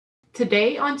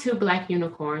Today on Two Black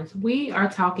Unicorns, we are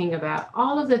talking about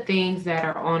all of the things that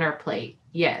are on our plate.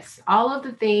 Yes, all of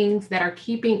the things that are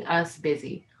keeping us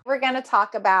busy. We're going to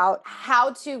talk about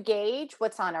how to gauge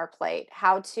what's on our plate,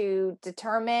 how to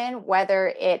determine whether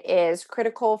it is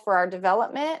critical for our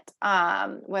development,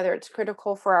 whether it's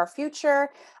critical for our future,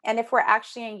 and if we're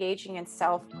actually engaging in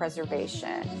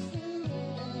self-preservation.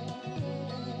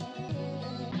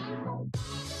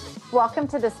 Welcome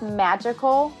to this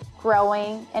magical,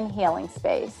 growing, and healing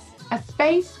space. A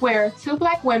space where two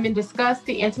Black women discuss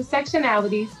the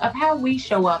intersectionalities of how we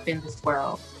show up in this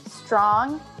world.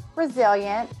 Strong,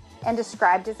 resilient, and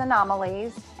described as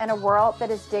anomalies in a world that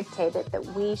is dictated that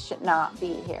we should not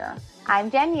be here. I'm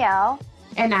Danielle.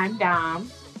 And I'm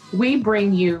Dom. We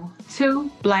bring you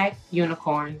Two Black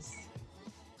Unicorns.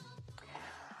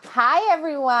 Hi,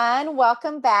 everyone.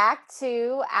 Welcome back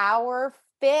to our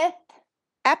 5th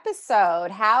episode.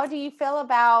 How do you feel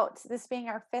about this being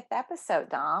our 5th episode,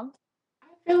 Dom? I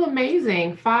feel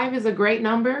amazing. 5 is a great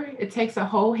number. It takes a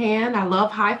whole hand. I love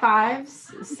high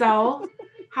fives. So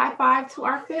high five to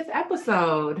our 5th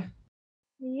episode.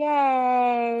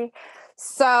 Yay.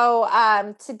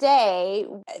 So today,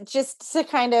 just to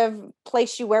kind of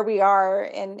place you where we are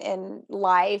in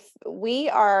life, we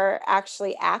are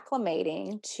actually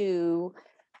acclimating to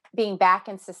being back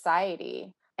in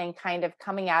society and kind of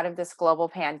coming out of this global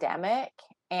pandemic.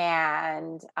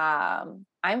 And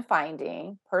I'm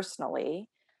finding personally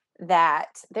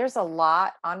that there's a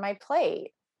lot on my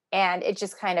plate. And it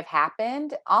just kind of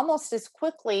happened almost as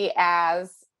quickly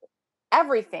as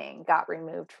everything got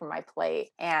removed from my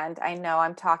plate. And I know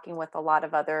I'm talking with a lot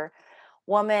of other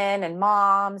women and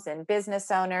moms and business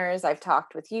owners. I've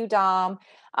talked with you, Dom.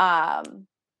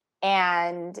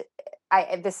 And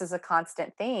this is a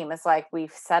constant theme. It's like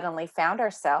we've suddenly found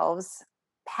ourselves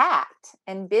packed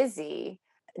and busy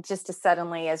just as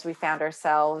suddenly as we found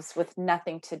ourselves with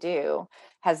nothing to do.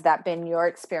 Has that been your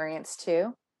experience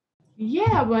too?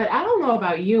 Yeah, but I don't know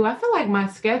about you. I feel like my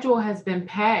schedule has been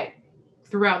packed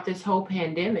throughout this whole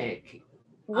pandemic.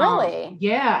 Really?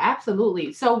 Yeah,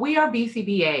 absolutely. So we are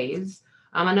BCBAs.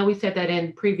 I know we said that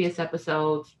in previous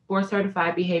episodes, board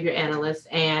certified behavior analysts,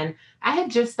 and I had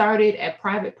just started at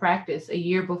private practice a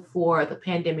year before the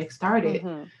pandemic started.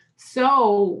 Mm-hmm.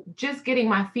 So just getting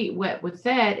my feet wet with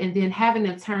that and then having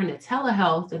to turn to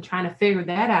telehealth and trying to figure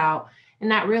that out and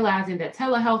not realizing that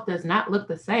telehealth does not look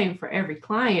the same for every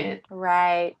client.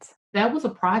 Right. That was a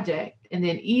project. And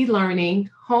then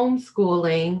e-learning,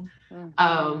 homeschooling,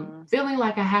 feeling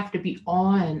like I have to be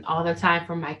on all the time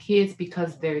for my kids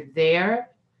because they're there.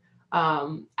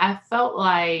 I felt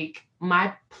like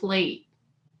my plate,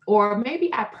 or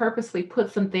maybe I purposely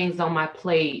put some things on my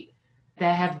plate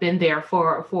that have been there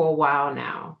for a while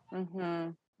now. Mm-hmm.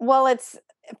 Well, it's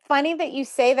funny that you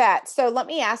say that. So let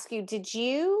me ask you, did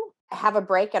you have a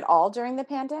break at all during the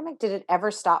pandemic? Did it ever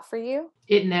stop for you?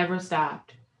 It never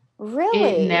stopped.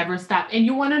 Really? It never stopped. And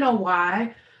you want to know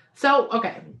why? So,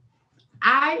 okay,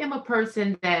 I am a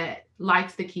person that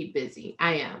likes to keep busy.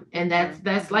 I am. And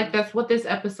that's what this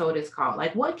episode is called.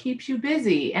 Like, what keeps you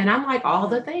busy? And I'm like, all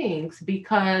the things,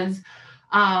 because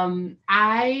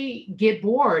I get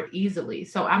bored easily.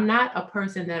 So I'm not a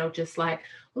person that'll just like,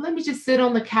 well, let me just sit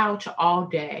on the couch all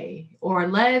day, or I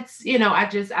like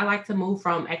to move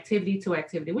from activity to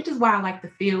activity, which is why I like the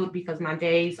field, because my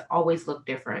days always look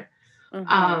different.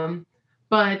 Mm-hmm.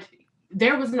 But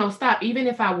there was no stop. Even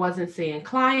if I wasn't seeing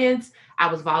clients,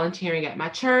 I was volunteering at my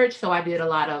church. So I did a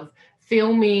lot of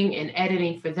filming and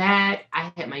editing for that.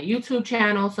 I had my YouTube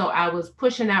channel. So I was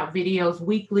pushing out videos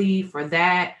weekly for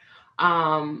that.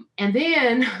 And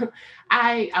then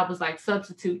I was like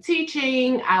substitute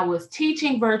teaching. I was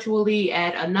teaching virtually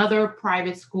at another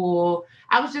private school.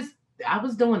 I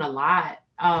was doing a lot.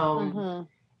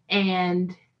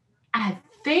 And I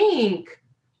think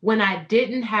when I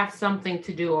didn't have something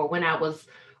to do, or when I was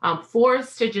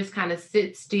forced to just kind of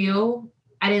sit still,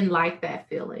 I didn't like that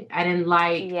feeling. I didn't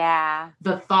like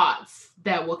the thoughts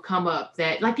that would come up,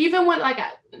 that like, even when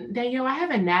Danielle, I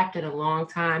haven't napped in a long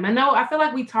time. I feel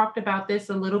like we talked about this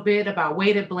a little bit about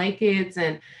weighted blankets,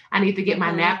 and I need to get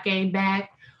my nap game back.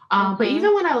 But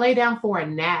even when I lay down for a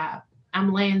nap,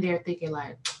 I'm laying there thinking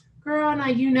like, girl, now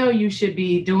you should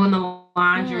be doing the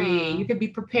laundry. You could be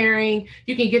preparing.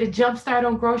 You can get a jump start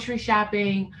on grocery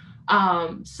shopping.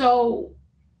 So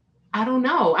I don't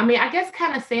know. I mean, I guess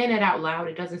kind of saying it out loud,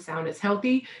 it doesn't sound as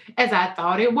healthy as I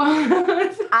thought it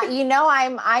was.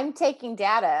 I'm taking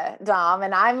data, Dom,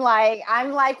 and I'm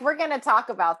like, we're going to talk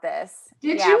about this.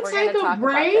 Did you take a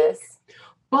break?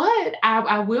 But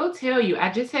I will tell you, I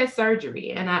just had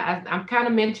surgery, and I kind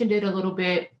of mentioned it a little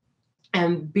bit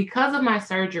And because of my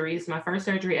surgeries, my first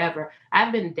surgery ever,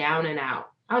 I've been down and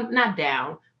out. I'm not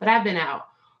down, but I've been out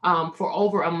for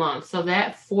over a month. So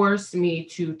that forced me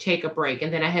to take a break.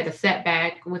 And then I had a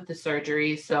setback with the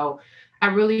surgery. So I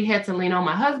really had to lean on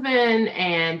my husband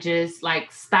and just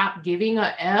like stop giving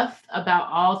a F about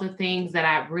all the things that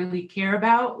I really care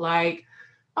about. Like,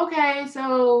 okay,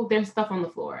 so there's stuff on the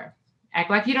floor. Act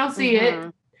like you don't see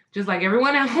it, just like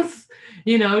everyone else.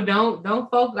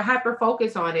 Don't hyper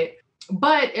focus on it.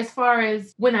 But as far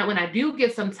as when I do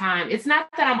get some time, it's not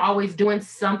that I'm always doing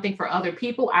something for other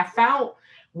people. I found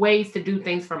ways to do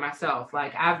things for myself.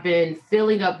 Like I've been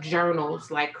filling up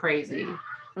journals like crazy.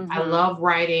 I love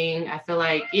writing. I feel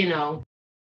like,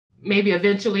 maybe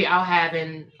eventually I'll have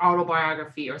an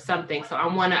autobiography or something. So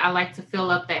I like to fill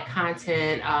up that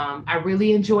content. I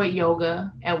really enjoyed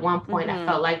yoga. At one point I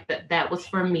felt like that was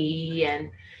for me,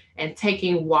 and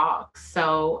taking walks.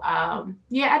 So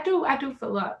yeah, I do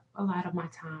fill up a lot of my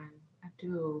time. I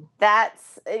do.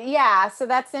 So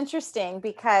that's interesting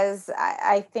because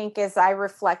I think as I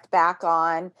reflect back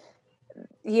on,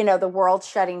 the world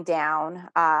shutting down,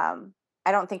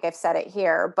 I don't think I've said it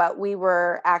here, but we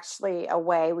were actually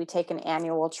away. We take an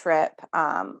annual trip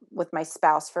with my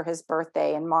spouse for his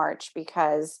birthday in March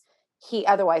because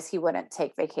otherwise he wouldn't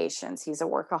take vacations. He's a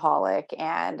workaholic,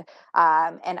 and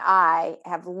I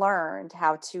have learned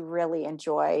how to really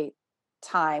enjoy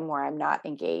time where I'm not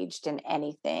engaged in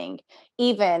anything,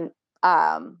 even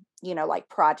like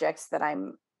projects that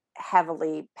I'm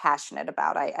heavily passionate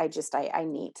about. I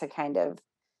need to kind of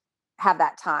have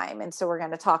that time. And so we're going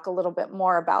to talk a little bit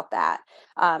more about that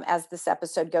as this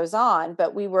episode goes on.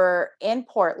 But we were in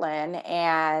Portland,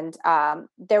 and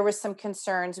there was some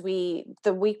concerns.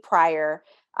 The week prior,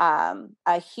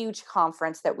 a huge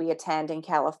conference that we attend in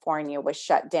California was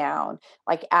shut down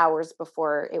like hours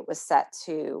before it was set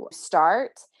to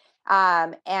start.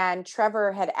 And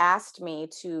Trevor had asked me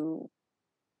to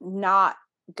not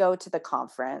go to the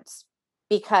conference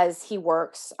because he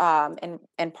works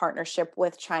in partnership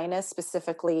with China,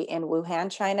 specifically in Wuhan,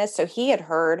 China. So he had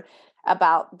heard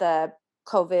about the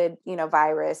COVID,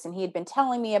 virus, and he had been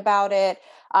telling me about it.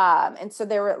 And so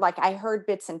there were I heard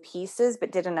bits and pieces,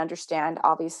 but didn't understand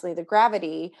obviously the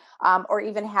gravity or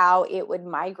even how it would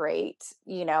migrate,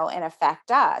 and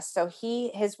affect us. So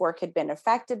his work had been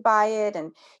affected by it,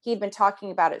 and he'd been talking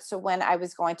about it. So when I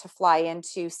was going to fly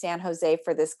into San Jose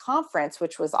for this conference,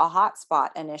 which was a hot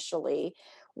spot initially,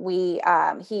 he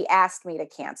asked me to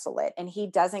cancel it, and he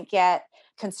doesn't get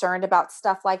concerned about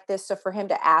stuff like this. So for him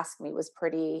to ask me was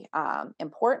pretty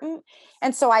important.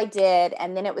 And so I did.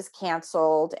 And then it was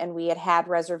canceled. And we had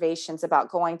reservations about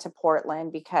going to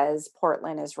Portland because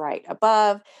Portland is right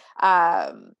above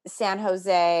San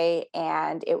Jose.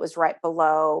 And it was right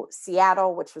below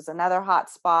Seattle, which was another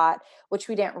hot spot, which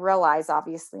we didn't realize,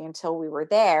 obviously, until we were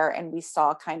there and we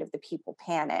saw kind of the people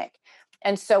panic.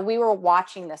 And so we were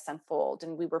watching this unfold,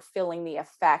 and we were feeling the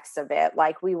effects of it.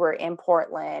 Like we were in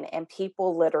Portland, and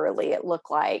people literally, it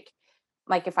looked like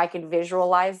if I could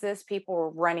visualize this, people were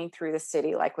running through the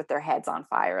city, like with their heads on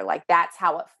fire. Like that's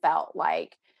how it felt.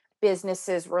 Like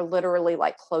businesses were literally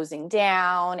like closing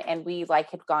down, and we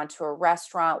had gone to a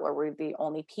restaurant where we're the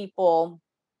only people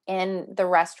in the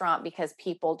restaurant because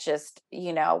people just,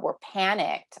 were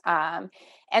panicked.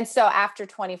 And so after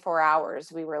 24 hours,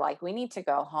 we were like, we need to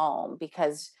go home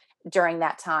because during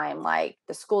that time,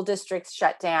 the school districts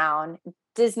shut down,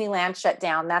 Disneyland shut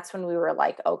down. That's when we were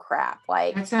like, oh crap.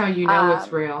 That's how you know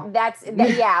it's real.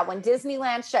 Yeah. When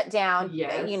Disneyland shut down,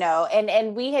 yes.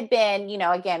 And we had been,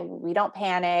 again, we don't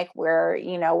panic.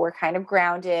 We're kind of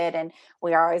grounded, and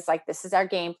we are always like, this is our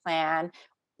game plan.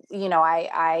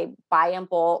 I buy in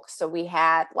bulk. So we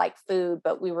had food,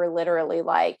 but we were literally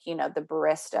the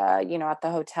barista, at the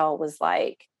hotel was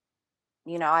like,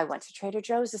 I went to Trader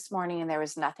Joe's this morning and there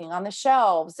was nothing on the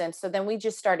shelves. And so then we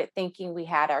just started thinking. We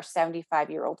had our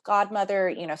 75-year-old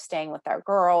godmother, staying with our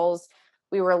girls.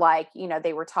 We were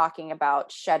they were talking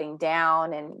about shutting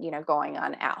down and, going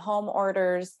on at-home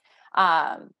orders.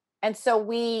 And so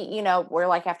we're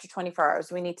like, after 24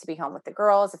 hours, we need to be home with the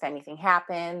girls. If anything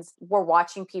happens, we're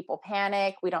watching people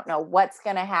panic. We don't know what's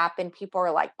going to happen. People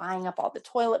are buying up all the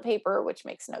toilet paper, which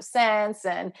makes no sense.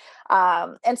 And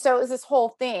so it was this whole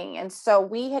thing. And so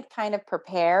we had kind of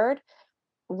prepared.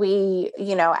 We,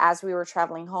 as we were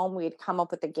traveling home, we'd come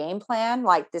up with a game plan.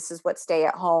 This is what stay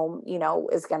at home,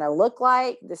 is going to look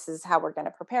like. This is how we're going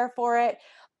to prepare for it.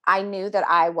 I knew that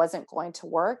I wasn't going to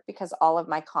work because all of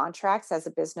my contracts as a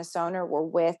business owner were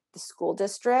with the school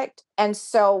district. And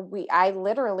so I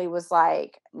literally was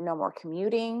like, no more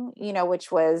commuting,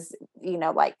 which was,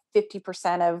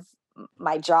 50% of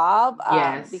my job.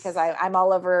 Yes. Because I'm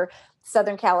all over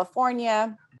Southern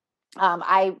California.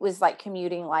 I was like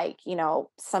commuting like,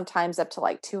 sometimes up to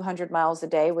like 200 miles a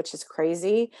day, which is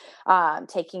crazy.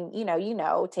 Taking,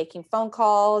 taking phone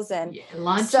calls and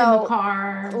lunch in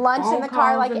the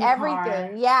car, like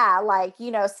everything. Yeah. Like,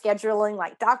 scheduling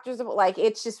like doctors, like,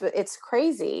 it's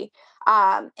crazy.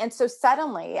 And so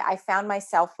suddenly I found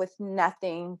myself with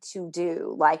nothing to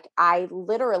do. Like I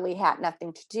literally had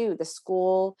nothing to do. The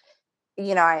school,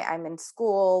 I'm in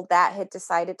school that had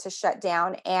decided to shut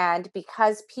down. And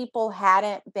because people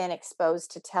hadn't been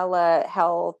exposed to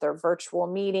telehealth or virtual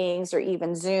meetings or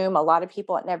even Zoom, a lot of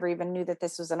people never even knew that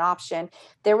this was an option.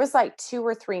 There was like 2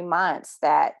 or 3 months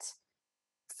that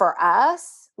for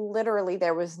us, literally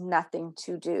there was nothing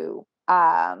to do,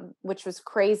 which was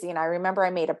crazy. And I remember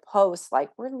I made a post like,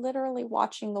 we're literally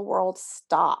watching the world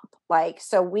stop. Like,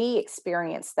 so we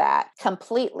experienced that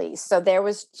completely. So there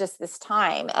was just this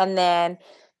time. And then,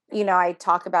 I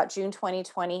talk about June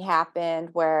 2020 happened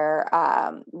where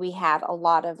we had a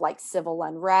lot of like civil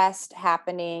unrest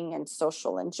happening and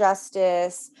social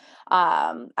injustice.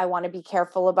 I want to be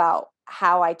careful about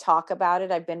how I talk about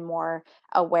it. I've been more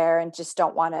aware and just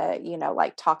don't want to,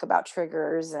 like talk about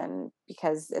triggers and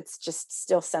because it's just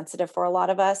still sensitive for a lot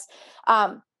of us.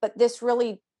 But this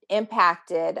really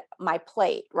impacted my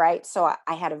plate, right? So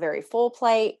I had a very full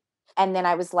plate and then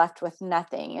I was left with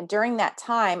nothing. And during that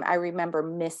time, I remember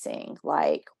missing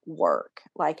like work.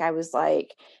 Like I was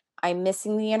like, I'm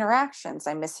missing the interactions.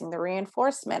 I'm missing the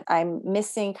reinforcement. I'm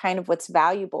missing kind of what's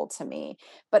valuable to me,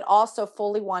 but also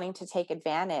fully wanting to take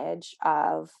advantage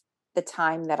of the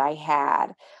time that I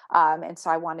had. And so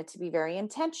I wanted to be very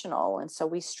intentional. And so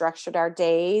we structured our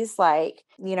days like,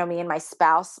 me and my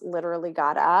spouse literally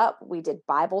got up. We did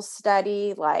Bible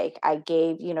study. Like I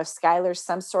gave, Skylar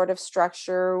some sort of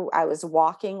structure. I was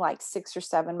walking like 6 or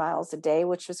 7 miles a day,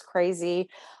 which was crazy.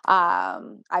 I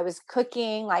was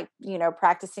cooking, like,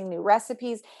 practicing new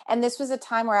recipes. And this was a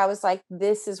time where I was like,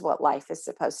 this is what life is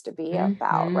supposed to be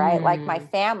about, right? Like my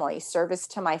family, service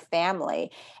to my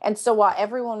family. And so while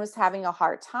everyone was having a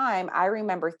hard time, I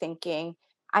remember thinking,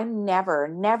 I'm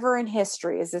never in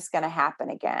history is this going to happen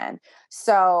again.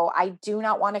 So I do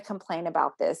not want to complain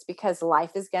about this because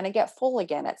life is going to get full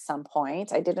again at some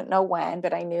point. I didn't know when,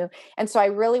 but I knew. And so I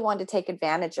really wanted to take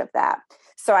advantage of that.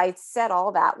 So I said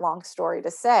all that long story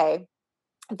to say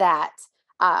that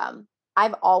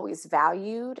I've always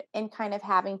valued in kind of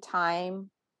having time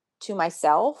to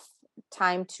myself,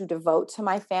 time to devote to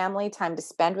my family, time to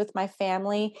spend with my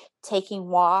family, taking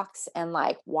walks and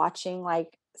like watching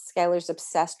like Skylar's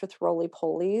obsessed with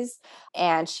roly-polies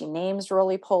and she names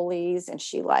roly-polies and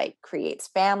she like creates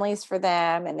families for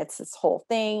them and it's this whole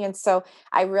thing. And so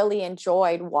I really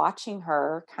enjoyed watching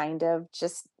her kind of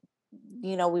just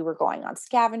we were going on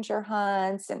scavenger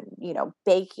hunts and,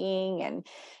 baking and,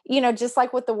 just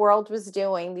like what the world was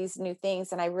doing, these new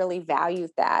things. And I really valued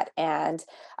that and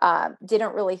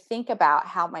didn't really think about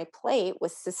how my plate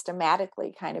was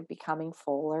systematically kind of becoming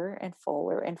fuller and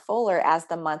fuller and fuller as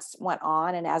the months went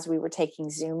on and as we were taking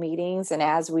Zoom meetings and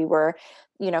as we were,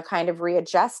 kind of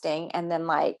readjusting. And then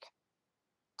like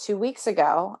 2 weeks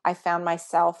ago, I found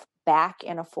myself back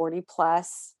in a 40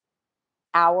 plus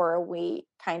hour a week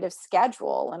kind of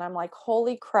schedule. And I'm like,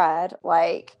 holy crud.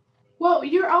 Like, well,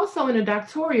 you're also in a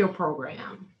doctoral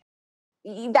program.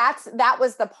 That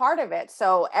was the part of it.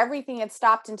 So everything had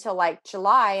stopped until like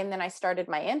July. And then I started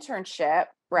my internship,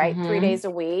 right? 3 days a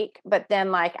week. But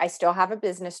then like, I still have a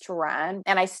business to run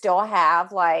and I still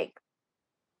have like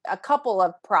a couple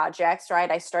of projects,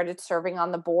 right? I started serving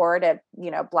on the board at,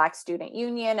 Black Student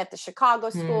Union at the Chicago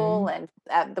School and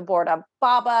at the board of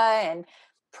BABA and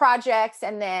projects.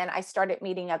 And then I started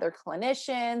meeting other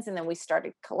clinicians and then we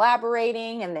started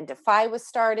collaborating and then Defy was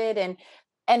started.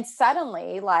 And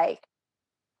suddenly like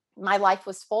my life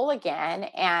was full again.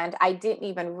 And I didn't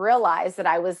even realize that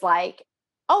I was like,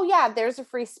 oh yeah, there's a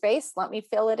free space. Let me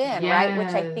fill it in. Yes. Right.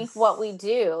 Which I think what we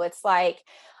do, it's like,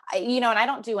 and I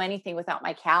don't do anything without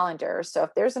my calendar. So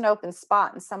if there's an open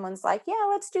spot and someone's like, yeah,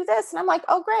 let's do this. And I'm like,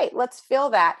 oh, great, let's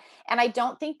fill that. And I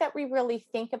don't think that we really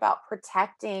think about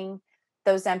protecting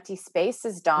those empty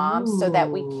spaces, Dom, so that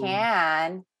we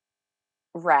can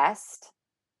rest.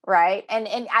 Right. And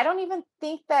I don't even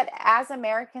think that as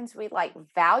Americans, we like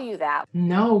value that.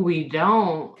 No, we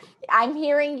don't. I'm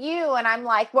hearing you and I'm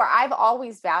like, where I've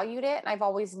always valued it and I've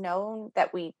always known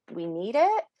that we need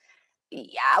it.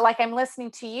 Yeah, like I'm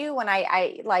listening to you and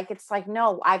I like, it's like,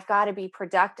 no, I've got to be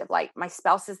productive. Like my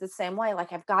spouse is the same way.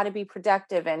 Like I've got to be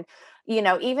productive. And,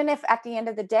 even if at the end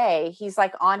of the day, he's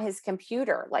like on his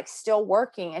computer, like still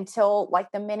working until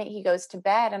like the minute he goes to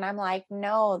bed. And I'm like,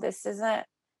 no, this isn't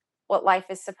what life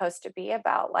is supposed to be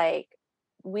about. Like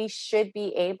we should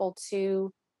be able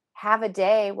to have a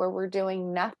day where we're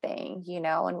doing nothing,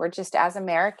 and we're just, as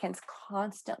Americans,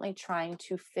 constantly trying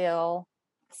to fill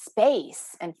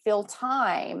space and fill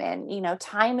time, and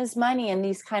time is money, and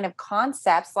these kind of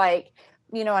concepts, like,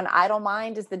 an idle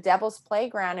mind is the devil's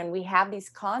playground, and we have these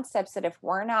concepts that if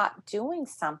we're not doing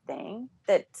something,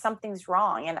 that something's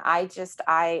wrong. And I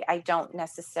don't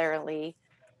necessarily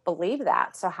believe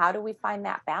that. So how do we find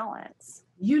that balance?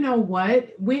 You know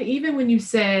what? When you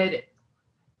said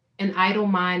an idle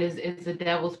mind is the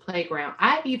devil's playground,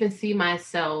 I even see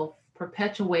myself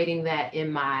perpetuating that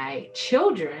in my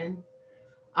children.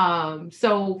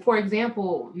 So for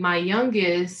example, my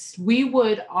youngest, we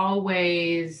would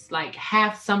always like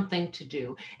have something to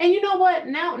do. And you know what?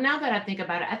 Now that I think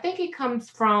about it, I think it comes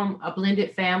from a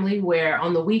blended family where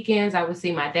on the weekends I would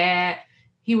see my dad.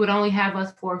 He would only have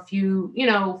us for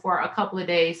for a couple of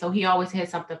days. So he always had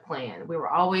something planned. We were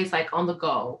always like on the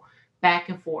go, back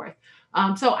and forth.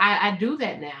 So I do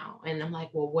that now. And I'm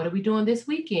like, well, what are we doing this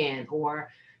weekend? Or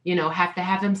have to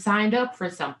have them signed up for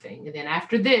something. And then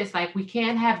after this, like, we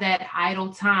can't have that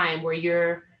idle time where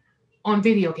you're on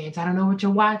video games. I don't know what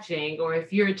you're watching, or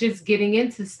if you're just getting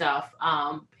into stuff,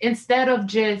 instead of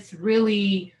just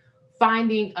really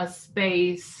finding a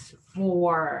space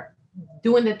for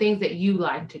doing the things that you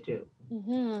like to do.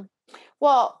 Mm-hmm.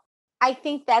 Well, I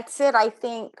think that's it. I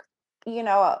think,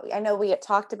 I know we had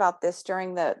talked about this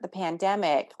during the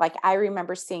pandemic. Like, I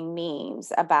remember seeing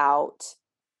memes about,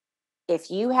 if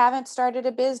you haven't started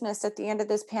a business at the end of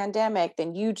this pandemic,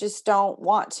 then you just don't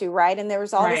want to, right? And there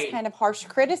was all this kind of harsh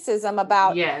criticism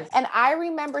about, yes. And I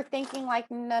remember thinking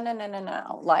like,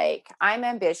 no. Like, I'm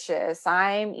ambitious.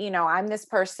 I'm this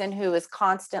person who is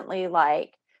constantly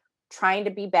like trying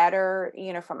to be better,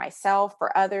 for myself,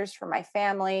 for others, for my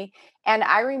family. And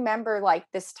I remember like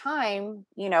this time,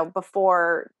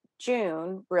 before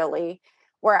June, really,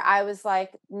 where I was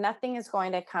like, nothing is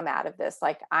going to come out of this.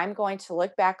 Like, I'm going to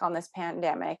look back on this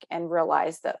pandemic and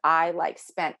realize that I like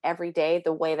spent every day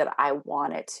the way that I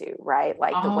wanted to, right?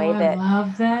 Like the way that I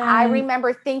love that. I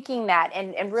remember thinking that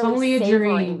and really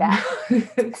savoring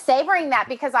that, savoring that,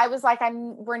 because I was like,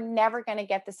 we're never going to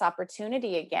get this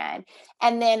opportunity again.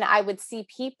 And then I would see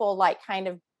people like kind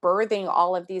of birthing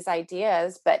all of these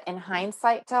ideas. But in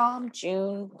hindsight, Tom,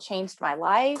 June changed my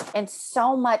life, and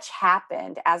so much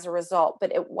happened as a result,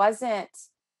 but it wasn't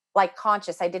like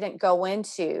conscious. I didn't go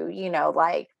into,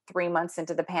 like 3 months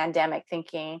into the pandemic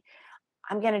thinking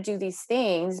I'm going to do these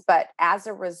things. But as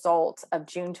a result of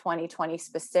June 2020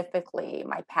 specifically,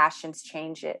 my passions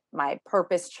changed, my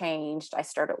purpose changed. I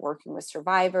started working with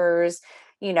survivors.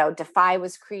 Defy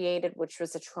was created, which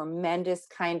was a tremendous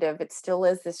kind of, it still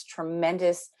is this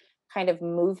tremendous kind of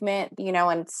movement,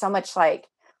 and so much like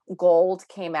gold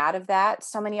came out of that.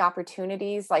 So many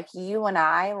opportunities, like you and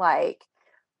I, like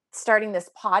starting this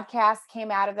podcast came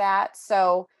out of that.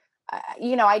 So,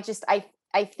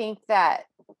 I think that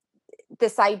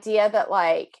this idea that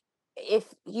like, if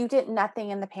you did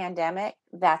nothing in the pandemic,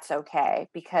 that's okay,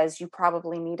 because you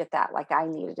probably needed that. Like I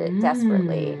needed it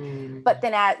desperately. But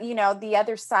then the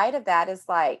other side of that is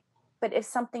like, but if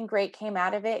something great came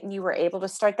out of it and you were able to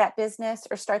start that business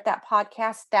or start that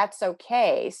podcast, that's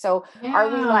okay. So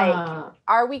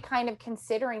are we kind of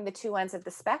considering the two ends of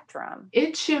the spectrum?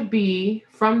 It should be,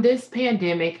 from this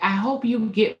pandemic, I hope you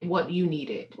get what you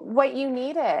needed. What you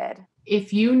needed.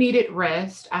 If you needed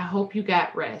rest, I hope you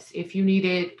got rest. If you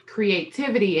needed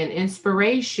creativity and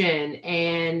inspiration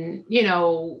and,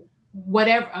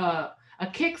 whatever, a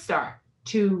kickstart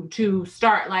to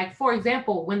start. Like, for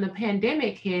example, when the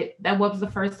pandemic hit, that was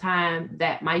the first time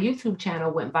that my YouTube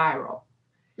channel went viral.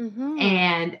 Mm-hmm.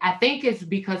 And I think it's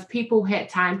because people had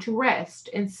time to rest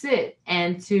and sit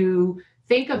and to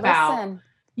think about,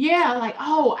 like,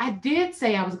 oh, I did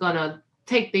say I was going to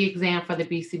take the exam for the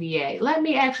BCBA. Let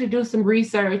me actually do some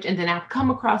research. And then I've come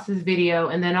across this video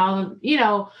and then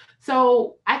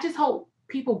so I just hope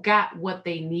people got what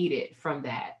they needed from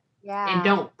that. Yeah. And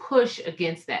don't push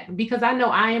against that, because I know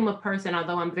I am a person,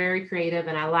 although I'm very creative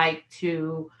and I like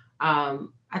to, my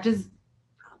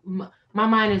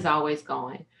mind is always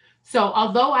going. So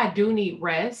although I do need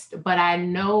rest, but I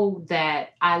know that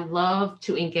I love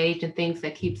to engage in things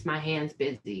that keeps my hands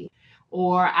busy,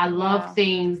 or I love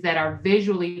things that are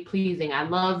visually pleasing. I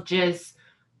love just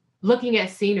looking at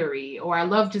scenery, or I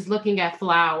love just looking at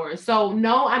flowers. So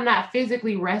no, I'm not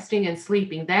physically resting and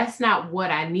sleeping. That's not what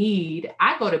I need.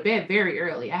 I go to bed very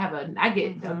early. I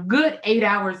get a good 8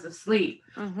 hours of sleep.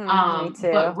 Mm-hmm, me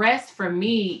too. But rest for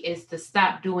me is to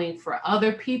stop doing for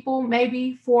other people,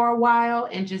 maybe for a while,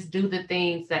 and just do the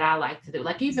things that I like to do.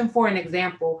 Like, even for an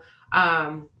example,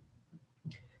 I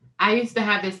I used to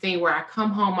have this thing where I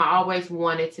come home, I always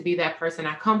wanted to be that person.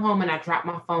 I come home and I drop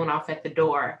my phone off at the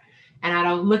door and I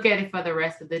don't look at it for the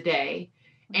rest of the day.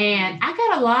 And I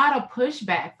got a lot of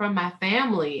pushback from my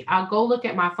family. I'll go look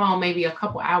at my phone maybe a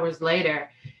couple hours later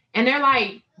and they're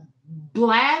like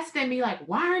blasting me like,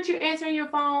 why aren't you answering your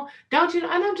phone? Don't you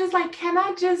know? And I'm just like, can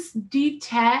I just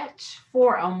detach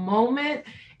for a moment?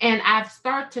 And I've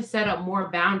started to set up more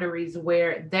boundaries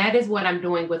where that is what I'm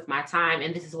doing with my time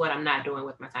and this is what I'm not doing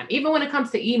with my time. Even when it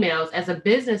comes to emails, as a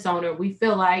business owner, we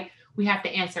feel like we have to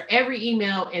answer every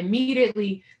email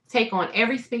immediately, take on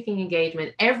every speaking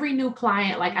engagement, every new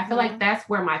client. Like I feel like that's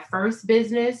where my first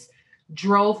business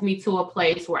drove me to a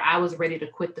place where I was ready to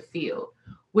quit the field.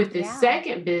 With this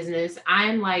second business,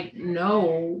 I'm like,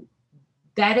 no,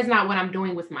 that is not what I'm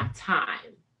doing with my time.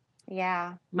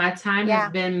 Yeah. My time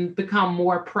has become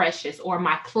more precious, or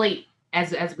my plate,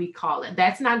 as we call it.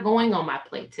 That's not going on my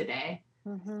plate today.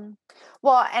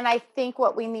 Well, and I think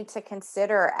what we need to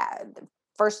consider,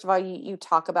 first of all, you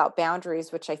talk about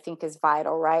boundaries, which I think is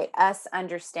vital, right? Us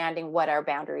understanding what our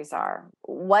boundaries are.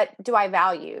 What do I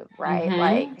value, right?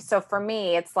 Like, so for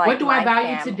me, it's like, what do I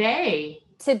value today?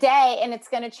 And it's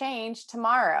going to change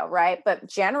tomorrow, right? But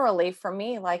generally for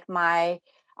me, like my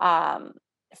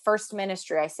first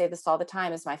ministry, I say this all the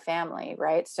time, is my family,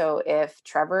 right? So if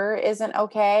Trevor isn't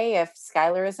okay, if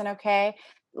Skylar isn't okay,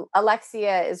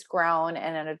 Alexia is grown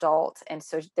and an adult. And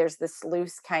so there's this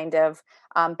loose kind of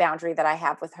boundary that I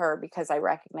have with her because I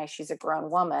recognize she's a grown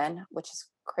woman, which is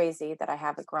crazy that I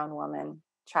have a grown woman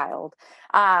child.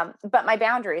 But my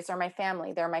boundaries are my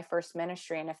family. They're my first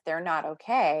ministry. And if they're not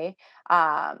okay,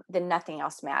 then nothing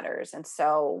else matters. And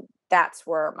so that's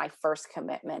where my first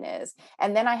commitment is.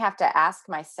 And then I have to ask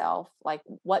myself, like,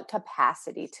 what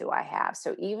capacity do I have?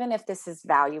 So even if this is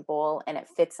valuable and it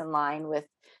fits in line with,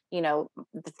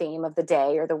 the theme of the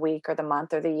day or the week or the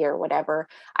month or the year, whatever,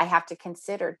 I have to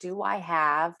consider, do I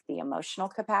have the emotional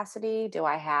capacity? Do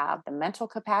I have the mental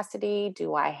capacity?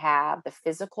 Do I have the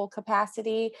physical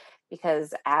capacity?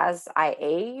 Because as I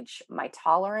age, my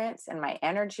tolerance and my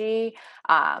energy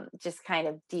just kind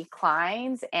of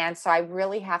declines. And so I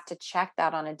really have to check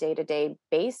that on a day-to-day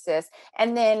basis.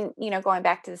 And then, going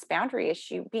back to this boundary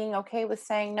issue, being okay with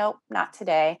saying, nope, not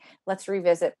today. Let's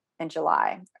revisit in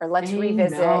July, or let's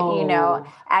revisit,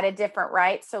 at a different,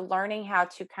 right? So learning how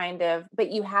to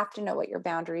but you have to know what your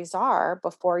boundaries are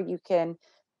before you can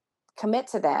commit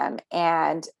to them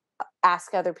and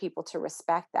ask other people to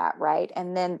respect that, right?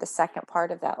 And then the second part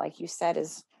of that, like you said,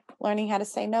 is learning how to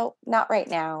say, no, not right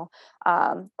now.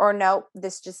 Or no,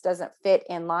 this just doesn't fit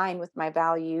in line with my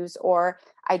values, or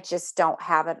I just don't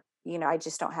have it, I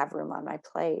just don't have room on my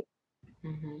plate.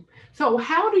 So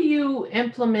how do you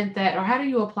implement that, or how do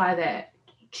you apply that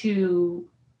to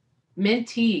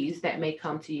mentees that may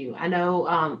come to you? I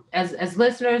know as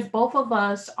listeners, both of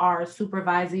us are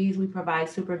supervisees. We provide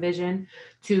supervision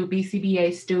to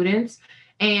BCBA students.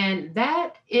 And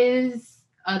that is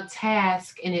a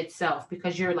task in itself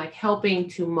because you're like helping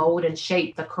to mold and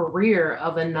shape the career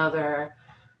of another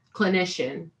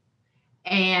clinician.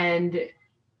 And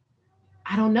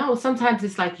I don't know, sometimes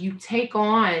it's like you take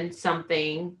on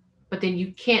something, but then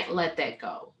you can't let that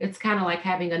go. It's kind of like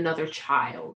having another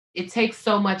child. It takes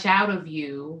so much out of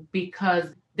you because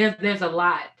there's a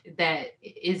lot that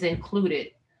is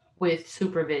included with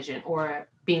supervision or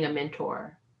being a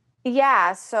mentor.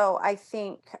 Yeah. So I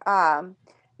think,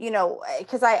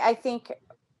 because I think,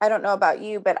 I don't know about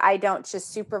you, but I don't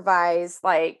just supervise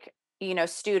like,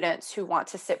 students who want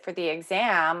to sit for the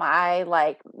exam. I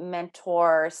like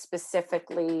mentor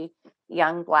specifically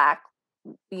young Black,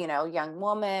 young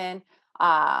woman.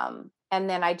 And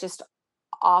then I just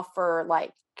offer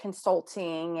like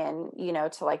consulting and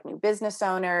to like new business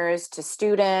owners, to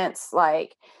students,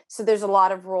 like, so there's a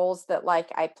lot of roles that like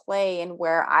I play and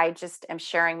where I just am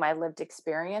sharing my lived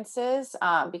experiences,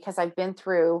 because I've been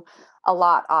through a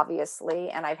lot, obviously,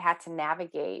 and I've had to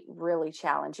navigate really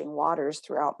challenging waters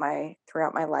throughout my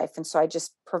life. And so I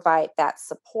just provide that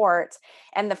support.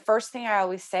 And the first thing I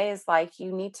always say is like,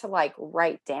 you need to like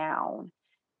write down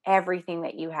everything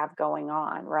that you have going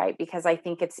on, right? Because I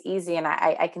think it's easy, and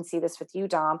I can see this with you,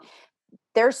 Dom.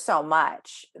 There's so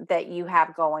much that you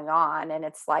have going on, and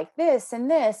it's like this and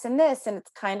this and this, and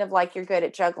it's kind of like you're good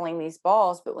at juggling these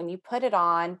balls, but when you put it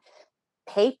on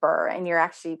paper and you're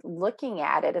actually looking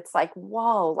at it, it's like,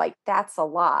 whoa, like that's a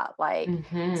lot. Like,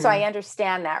 so I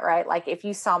understand that, right? Like if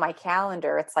you saw my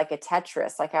calendar, it's like a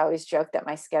Tetris. Like I always joke that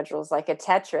my schedule is like a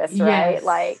Tetris, right?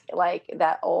 Yes. Like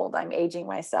that old, I'm aging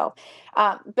myself.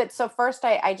 But so first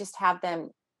I just have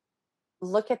them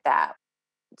look at that.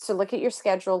 So look at your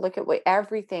schedule, look at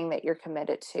everything that you're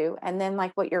committed to, and then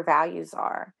like what your values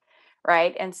are.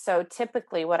 right? And so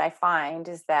typically what I find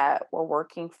is that we're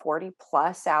working 40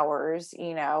 plus hours,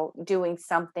 doing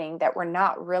something that we're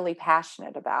not really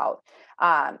passionate about.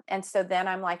 And so then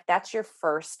I'm like, that's your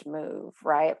first move,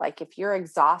 right? Like if you're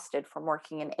exhausted from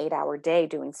working an 8-hour day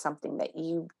doing something that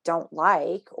you don't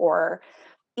like, or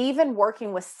even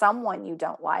working with someone you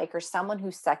don't like, or someone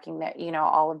who's sucking that,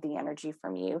 all of the energy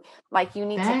from you, like you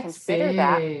need to That's consider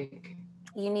that. big.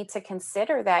 You need to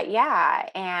consider that, yeah,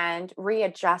 and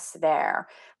readjust there.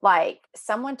 Like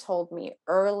someone told me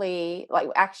early, like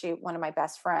actually one of my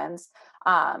best friends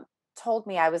told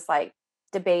me, I was like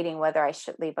debating whether I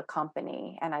should leave a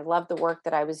company, and I loved the work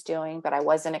that I was doing, but I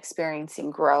wasn't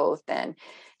experiencing growth. And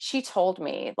she told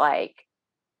me, like,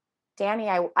 Danny,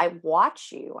 I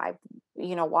watch you. I've,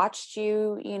 watched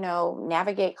you,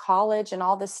 navigate college and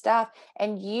all this stuff.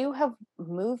 And you have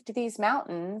moved these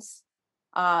mountains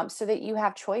so that you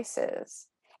have choices.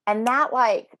 And that,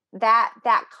 like,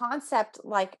 that concept,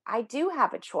 like, I do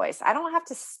have a choice. I don't have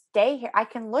to stay here. I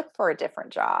can look for a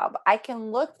different job. I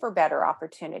can look for better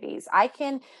opportunities. I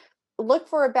can look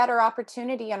for a better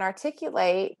opportunity and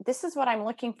articulate, this is what I'm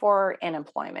looking for in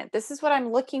employment. This is what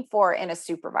I'm looking for in a And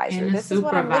supervisor. a This is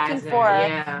what I'm looking supervisor, for,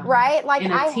 yeah. right? Like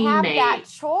And a I have that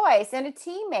teammate. choice, and a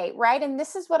teammate, right? And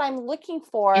this is what I'm looking In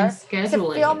for to fill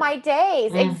scheduling. my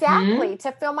days. Mm-hmm. Exactly.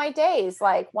 To fill my days.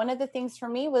 Like one of the things for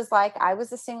me was, like, I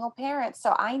was a single parent,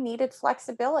 so I needed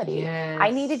flexibility.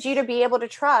 I needed you Yes. to be able to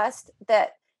trust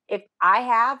that if I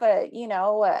have a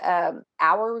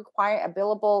hour require a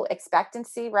billable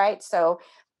expectancy, right? So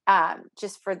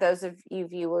just for those of you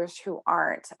viewers who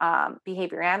aren't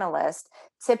behavior analysts,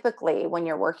 typically when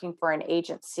you're working for an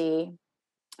agency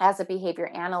as a behavior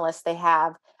analyst, they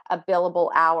have a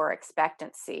billable hour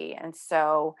expectancy. And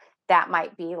so that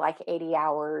might be like 80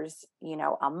 hours,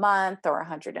 a month, or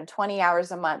 120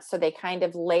 hours a month. So they kind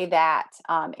of lay that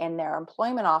in their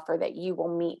employment offer, that you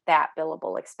will meet that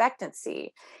billable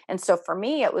expectancy. And so for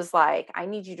me, it was like, I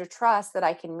need you to trust that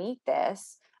I can meet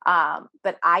this.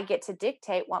 But I get to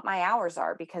dictate what my hours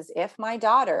are, because if my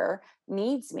daughter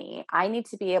needs me, I need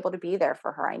to be able to be there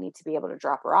for her. I need to be able to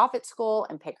drop her off at school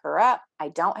and pick her up. I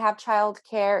don't have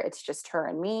childcare. It's just her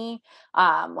and me.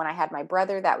 When I had my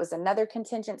brother, that was another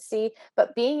contingency,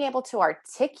 but being able to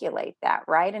articulate that,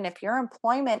 right? And if your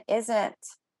employment isn't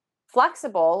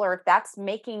flexible, or if that's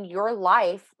making your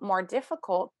life more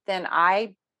difficult, then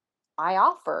I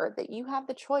offer that you have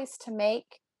the choice to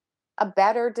make a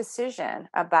better decision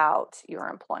about your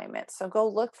employment. So go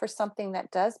look for something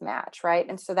that does match, right?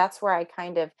 And so that's where I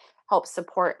kind of help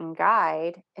support and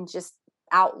guide, and just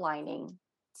outlining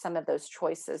some of those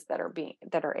choices that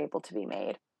are able to be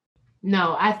made.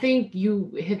 No, I think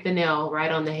you hit the nail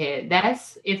right on the head.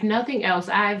 That's, if nothing else,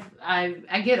 I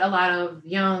get a lot of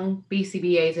young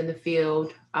BCBAs in the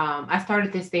field. I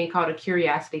started this thing called a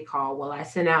curiosity call. Well, I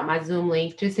send out my Zoom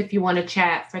link just if you want to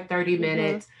chat for 30 Mhm.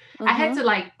 minutes. I had to Mhm.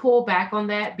 like pull back on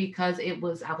that because I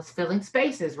was filling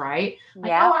spaces, right?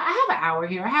 Like, oh, Yep. I have an hour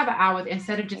here. I have an hour,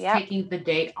 instead of just Yep. taking the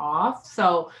day off.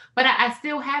 So, but I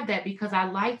still have that because I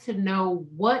like to know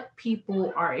what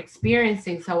people are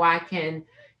experiencing so I can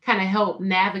kind of help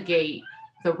navigate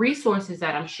the resources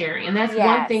that I'm sharing. And that's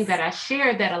one thing that Yes. I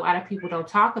share that a lot of people don't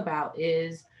talk about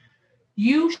is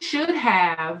you should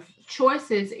have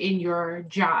choices in your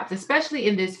jobs, especially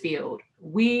in this field.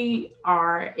 We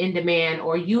are in demand,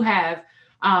 or you have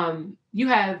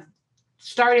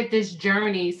started this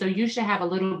journey, so you should have a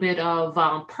little bit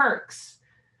of perks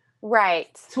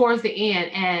Right. towards the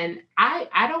end. And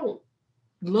I don't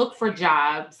look for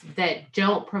jobs that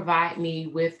don't provide me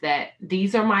with that.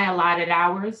 These are my allotted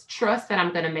hours. Trust that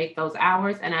I'm going to make those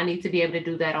hours, and I need to be able to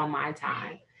do that on my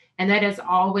time. And that has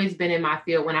always been in my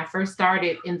field. When I first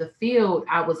started in the field,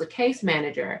 I was a case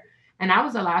manager, and I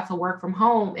was allowed to work from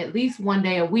home at least one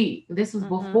day a week. This was Mhm.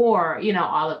 before,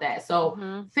 all of that. So,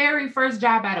 Mhm. very first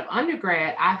job out of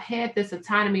undergrad, I've had this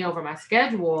autonomy over my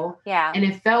schedule, Yeah. and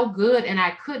it felt good, and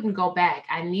I couldn't go back.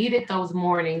 I needed those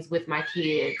mornings with my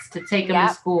kids to take them to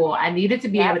Yep. school. I needed to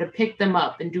be able Yep. to pick them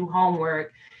up and do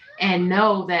homework and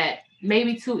know that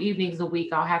maybe 2 evenings a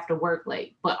week I'll have to work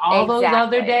late. But all those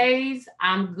other Exactly. days,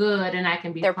 I'm good and I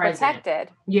can be They're present.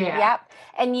 protected. Yeah. Yep.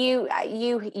 And you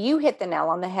hit the nail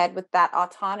on the head with that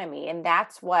autonomy, and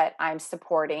that's what I'm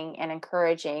supporting and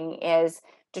encouraging, is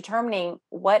determining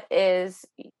what how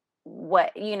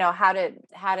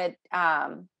to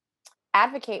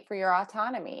advocate for your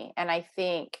autonomy. And I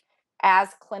think as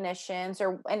clinicians,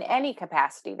 or in any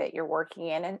capacity that you're working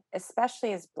in, and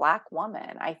especially as Black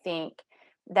woman, I think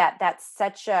that that's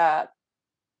such a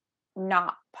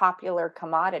not popular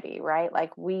commodity, right?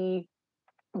 Like we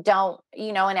don't,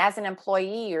 and as an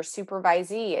employee or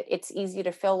supervisee, it's easy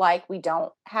to feel like we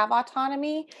don't have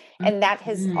autonomy. And that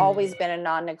has always been a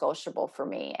non-negotiable for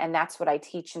me. And that's what I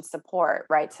teach and support,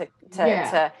 right?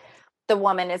 To the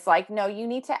woman is like, no, you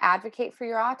need to advocate for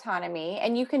your autonomy,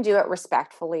 and you can do it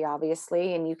respectfully,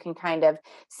 obviously. And you can kind of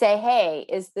say, hey,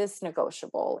 is this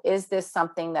negotiable? Is this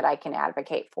something that I can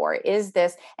advocate for? Is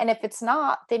this? And if it's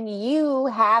not, then you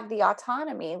have the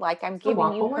autonomy. Like, I'm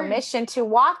giving you permission to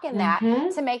walk in that,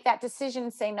 to make that decision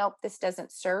and say, nope, this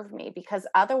doesn't serve me, because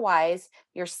otherwise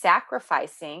you're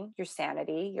sacrificing your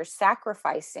sanity, you're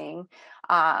sacrificing,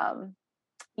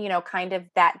 kind of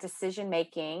that decision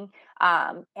making,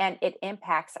 and it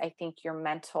impacts, I think, your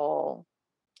mental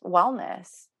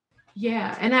wellness.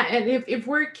 Yeah, and if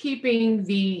we're keeping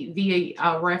the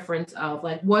reference of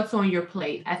like what's on your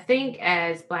plate, I think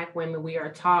as Black women we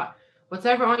are taught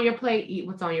whatever on your plate, eat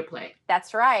what's on your plate.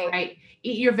 That's right. Right.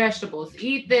 Eat your vegetables.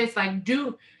 Eat this.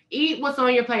 Eat what's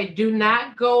on your plate. Do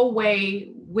not go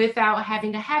away without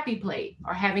having a happy plate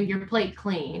or having your plate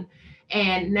clean.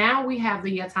 And now we have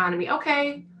the autonomy.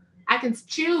 Okay, I can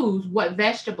choose what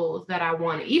vegetables that I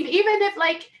want. Even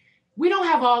if we don't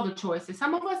have all the choices.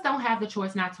 Some of us don't have the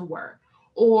choice not to work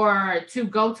or to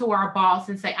go to our boss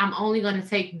and say, I'm only going to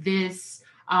take this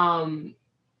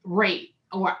rate,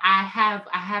 or I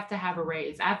have to have a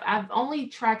raise. I've only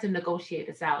tried to negotiate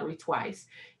a salary twice.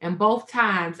 And both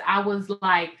times I was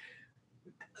like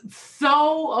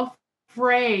so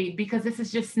afraid, because this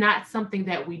is just not something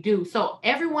that we do. So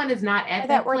everyone is not at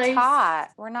that place.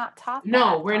 We're not taught.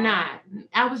 No, we're not.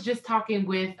 I was just talking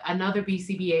with another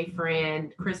BCBA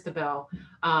friend, Christabel.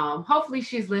 Hopefully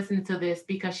she's listening to this,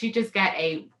 because she just got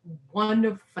a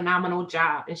wonderful, phenomenal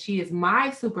job, and she is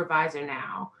my supervisor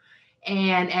now.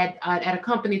 And at a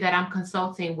company that I'm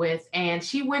consulting with, and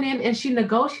she went in and she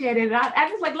negotiated. I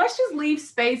was like, let's just leave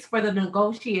space for the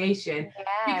negotiation,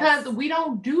 because we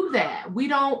don't do that. We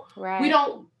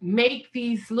don't make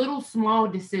these little small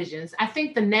decisions. I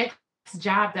think the next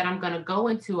job that I'm going to go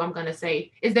into, I'm going to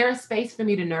say, is there a space for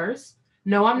me to nurse?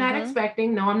 No, I'm not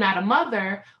expecting. No, I'm not a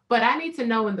mother, but I need to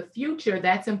know in the future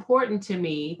that's important to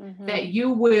me, that you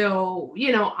will,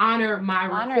 honor my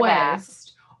request.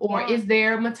 Or is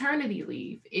there maternity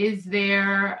leave? Is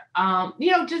there,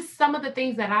 just some of the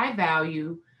things that I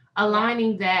value,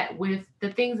 aligning that with the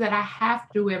things that I have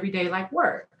to do every day, like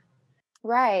work.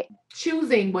 Right.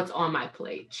 Choosing what's on my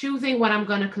plate, choosing what I'm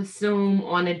going to consume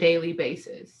on a daily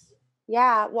basis.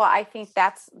 Yeah. Well, I think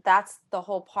that's the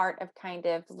whole part of kind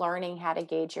of learning how to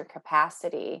gauge your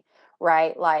capacity,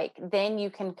 right? Like, then you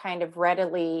can kind of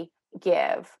readily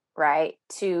give, right,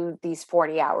 to these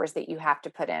 40 hours that you have to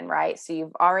put in, right? So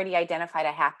you've already identified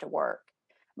I have to work,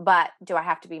 but do I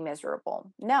have to be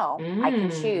miserable? No, I can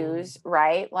choose,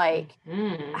 right? Like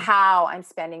how I'm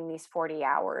spending these 40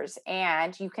 hours,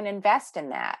 and you can invest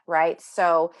in that, right?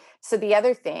 So the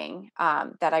other thing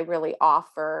that I really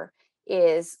offer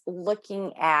is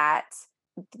looking at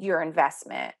your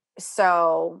investment.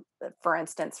 So for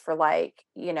instance, for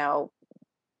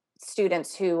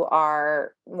students who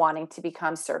are wanting to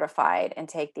become certified and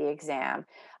take the exam.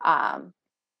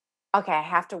 Okay, I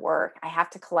have to work. I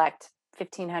have to collect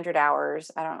 1,500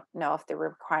 hours. I don't know if the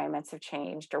requirements have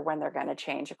changed or when they're going to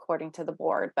change according to the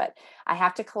board, but I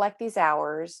have to collect these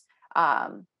hours.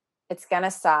 It's going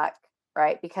to suck,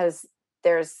 right? Because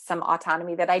there's some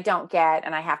autonomy that I don't get,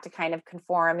 and I have to kind of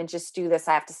conform and just do this.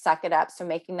 I have to suck it up. So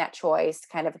making that choice,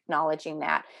 kind of acknowledging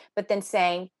that, but then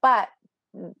saying, but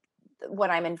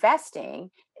what I'm investing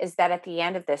is that at the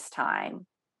end of this time,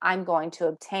 I'm going to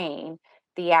obtain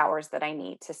the hours that I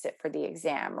need to sit for the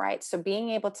exam, right? So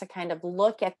being able to kind of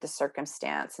look at the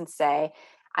circumstance and say,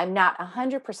 I'm not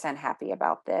 100% happy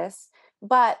about this,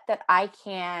 but that I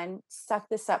can suck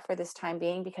this up for this time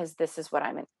being, because this is what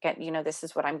I'm getting, this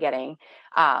is what I'm getting,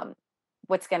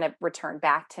 what's going to return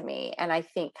back to me. And I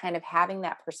think kind of having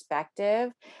that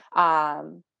perspective,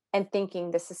 and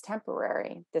thinking this is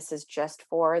temporary. This is just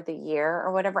for the year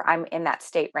or whatever. I'm in that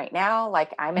state right now.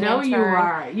 Like, I'm an intern. You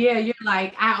are. Yeah, you're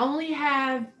like, I only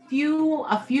have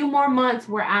a few more months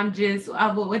where I'm just,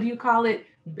 what do you call it?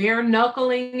 Bare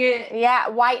knuckling it. Yeah,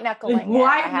 white knuckling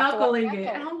it.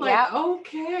 And I'm like,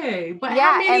 okay. But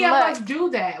how many of us do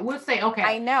that? We'll say, okay,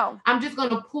 I know. I'm just going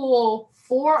to pull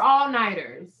 4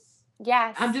 all-nighters.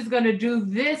 Yes. I'm just going to do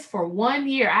this for 1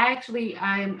 year. I've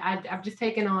just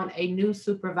taken on a new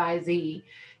supervisee,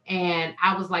 and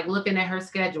I was like looking at her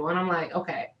schedule, and I'm like,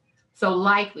 okay, so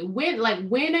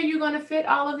when are you going to fit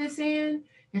all of this in?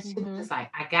 And she was just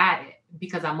like, I got it,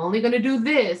 because I'm only going to do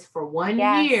this for 1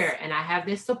 year, and I have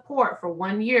this support for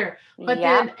 1 year. But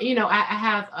then, I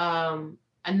have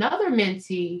another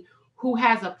mentee who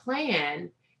has a plan,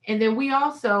 And then we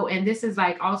also, and this is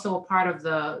like also a part of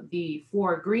the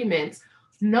 4 agreements,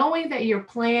 knowing that your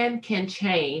plan can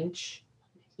change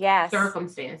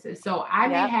circumstances. So I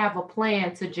may have a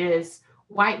plan to just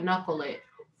white knuckle it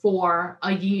for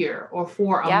a year or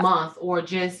for a month, or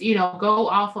just, go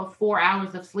off of 4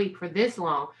 hours of sleep for this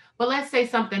long. But let's say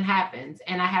something happens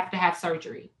and I have to have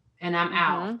surgery and I'm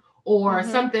out, or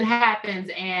something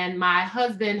happens and my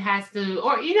husband has to,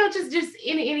 or, just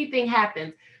anything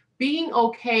happens. Being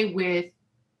okay with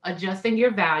adjusting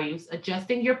your values,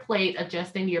 adjusting your plate,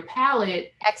 adjusting your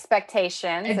palate,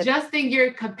 expectations, adjusting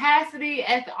your capacity,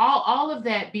 at all of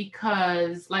that,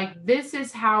 because like this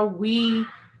is how we,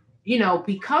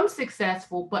 become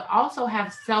successful, but also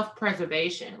have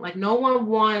self-preservation. Like no one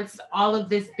wants all of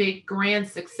this big grand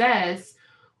success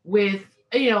with,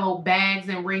 bags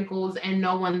and wrinkles and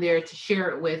no one there to share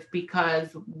it with, because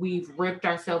we've ripped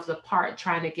ourselves apart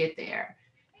trying to get there.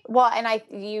 Well, and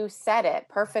you said it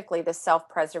perfectly, the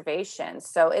self-preservation.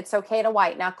 So it's okay to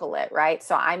white knuckle it, right?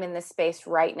 So I'm in this space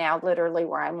right now, literally,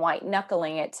 where I'm white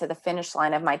knuckling it to the finish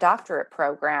line of my doctorate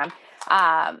program.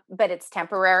 But it's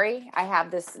temporary. I have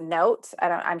this note.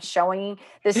 I'm showing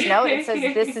this note. It says,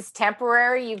 this is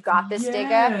temporary. You've got this,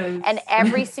 Digga. And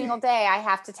every single day I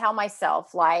have to tell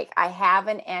myself, like, I have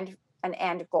an end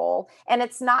goal. And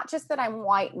it's not just that I'm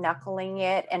white knuckling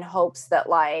it in hopes that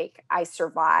like I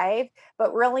survive,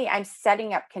 but really I'm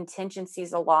setting up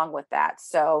contingencies along with that.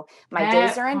 So my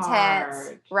days are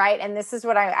intense, right? And this is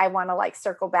what I want to like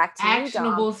circle back to.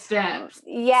 Actionable steps.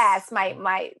 Yes.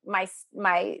 My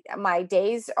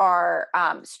days are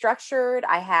structured.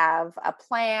 I have a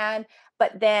plan,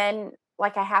 but then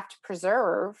like I have to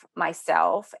preserve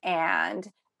myself, and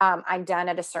I'm done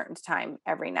at a certain time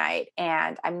every night,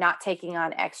 and I'm not taking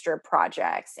on extra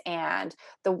projects, and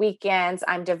the weekends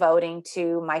I'm devoting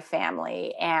to my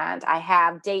family, and I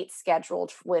have dates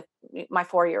scheduled with my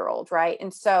 4-year-old. Right.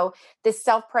 And so this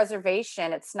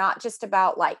self-preservation, it's not just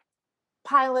about like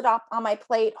pile it up on my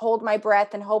plate, hold my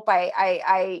breath, and hope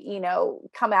I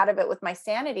come out of it with my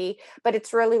sanity. But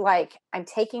it's really like I'm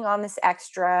taking on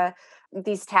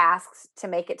these tasks to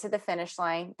make it to the finish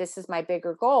line. This is my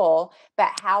bigger goal,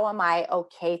 but how am I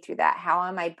okay through that? How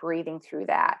am I breathing through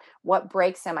that? What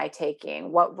breaks am I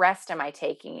taking? What rest am I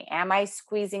taking? Am I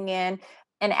squeezing in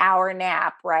an hour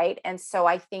nap? Right. And so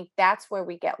I think that's where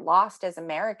we get lost as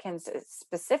Americans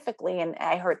specifically. And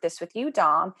I heard this with you,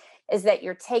 Dom, is that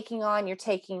you're taking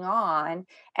on,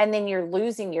 and then you're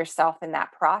losing yourself in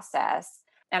that process.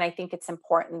 And I think it's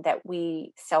important that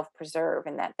we self-preserve,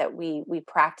 and that we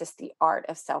practice the art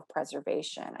of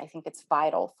self-preservation. I think it's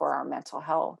vital for our mental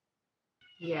health.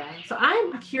 Yeah. So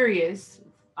I'm curious,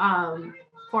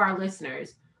 for our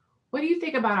listeners, what do you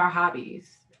think about our hobbies?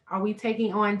 Are we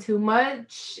taking on too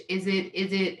much? Is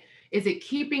it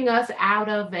keeping us out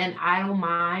of an idle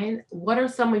mind? What are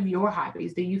some of your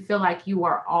hobbies? Do you feel like you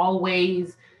are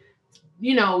always,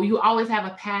 you always have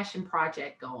a passion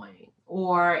project going?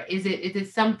 Or is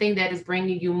it something that is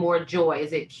bringing you more joy?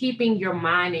 Is it keeping your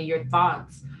mind and your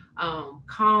thoughts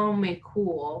calm and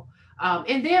cool?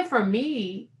 And then for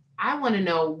me, I want to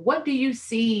know, what do you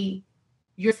see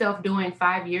yourself doing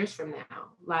 5 years from now?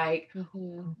 Like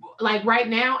right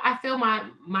now, I fill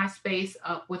my space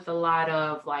up with a lot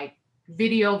of like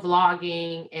video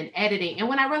vlogging and editing. And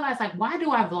when I realized, like, why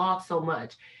do I vlog so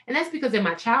much? And that's because in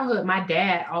my childhood, my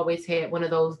dad always had one of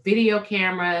those video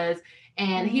cameras,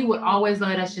 and he would always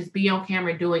let us just be on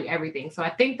camera doing everything. So I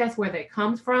think that's where that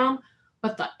comes from.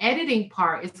 But the editing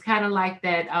part is kind of like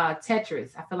that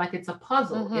Tetris. I feel like it's a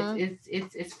puzzle.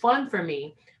 It's fun for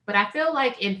me. But I feel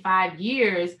like in 5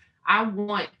 years, I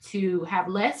want to have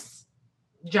less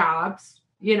jobs.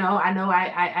 I know I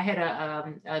had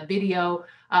a video,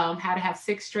 how to have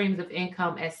 6 streams of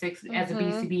income as a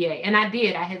BCBA. And I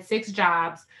did. I had 6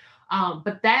 jobs.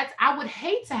 But I would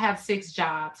hate to have 6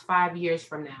 jobs 5 years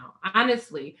from now.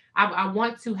 Honestly, I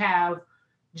want to have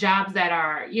jobs that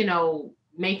are,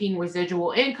 making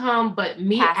residual income, but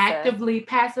me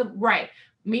passive, right.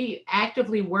 Me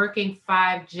actively working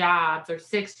 5 jobs or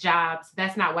 6 jobs.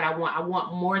 That's not what I want. I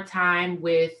want more time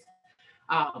with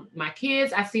my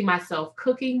kids. I see myself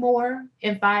cooking more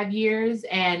in 5 years,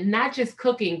 and not just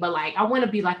cooking, but like, I want to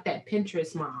be like that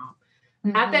Pinterest mom.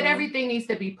 Not that everything needs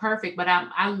to be perfect, but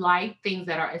I like things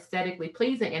that are aesthetically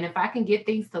pleasing. And if I can get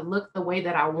things to look the way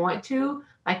that I want to,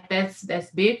 like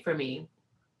that's big for me.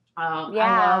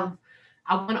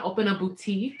 I want to open a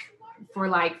boutique for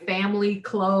like family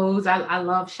clothes. I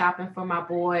love shopping for my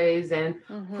boys and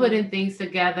putting things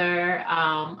together.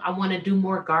 I want to do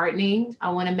more gardening.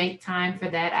 I want to make time for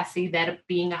that. I see that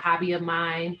being a hobby of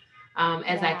mine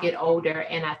as I get older.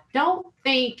 And I don't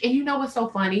think, and you know what's so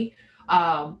funny?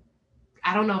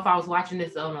 I don't know if I was watching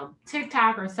this on a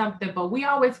TikTok or something, but we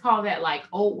always call that like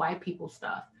old white people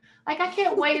stuff. Like, I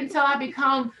can't wait until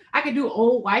I can do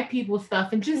old white people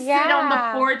stuff and just sit on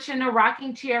the porch in a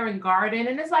rocking chair and garden.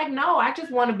 And it's like, no, I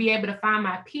just want to be able to find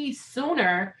my peace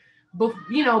sooner, but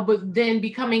then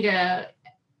becoming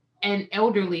an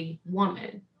elderly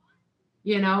woman.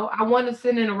 I want to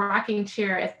sit in a rocking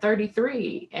chair at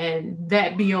 33 and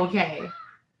that be okay.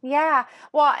 Yeah.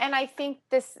 Well, and I think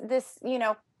this,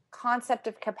 concept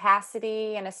of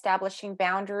capacity and establishing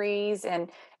boundaries, and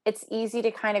it's easy to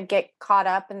kind of get caught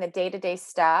up in the day-to-day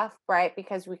stuff, right?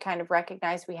 Because we kind of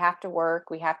recognize we have to work,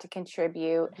 we have to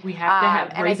contribute. We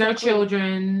have to raise our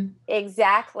children.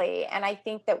 Exactly. And I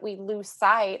think that we lose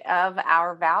sight of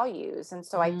our values. And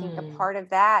so I think a part of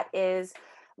that is,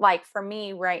 like, for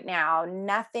me right now,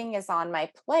 nothing is on my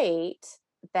plate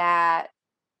that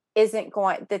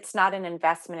that's not an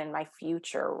investment in my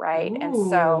future, right? Ooh, and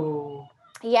so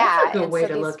yeah, that's a good way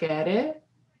to look at it.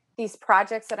 These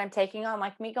projects that I'm taking on,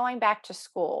 like me going back to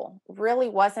school, really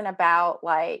wasn't about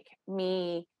like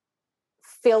me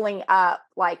filling up,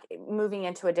 like moving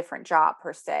into a different job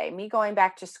per se. Me going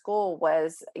back to school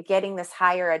was getting this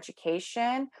higher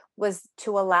education, was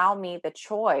to allow me the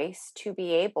choice to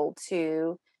be able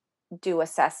to do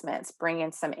assessments, bring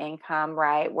in some income,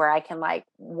 right? Where I can like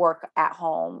work at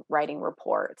home writing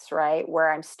reports, right?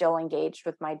 Where I'm still engaged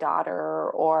with my daughter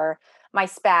or my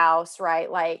spouse,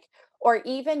 right? Like, or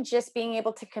even just being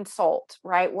able to consult,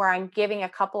 right? Where I'm giving a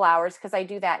couple hours, because I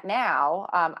do that now.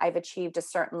 I've achieved a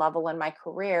certain level in my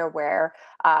career where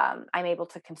I'm able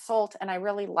to consult, and I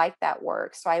really like that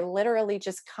work. So I literally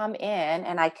just come in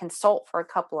and I consult for a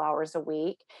couple hours a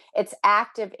week. It's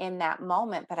active in that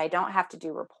moment, but I don't have to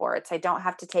do reports. I don't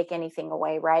have to take anything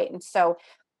away, right? And so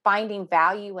finding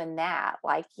value in that,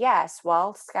 like, yes,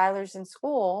 well, Skylar's in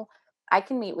school, I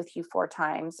can meet with you 4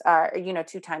 times,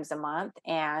 2 times a month,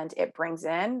 and it brings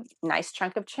in a nice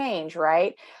chunk of change,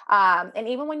 right? And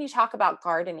even when you talk about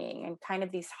gardening and kind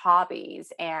of these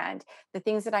hobbies and the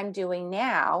things that I'm doing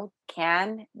now,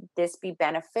 can this be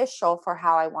beneficial for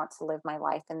how I want to live my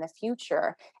life in the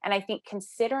future? And I think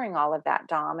considering all of that,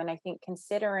 Dom, and I think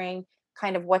considering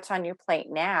kind of what's on your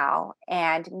plate now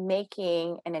and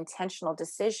making an intentional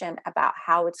decision about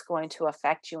how it's going to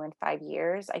affect you in 5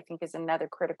 years, I think is another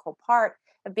critical part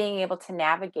of being able to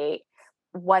navigate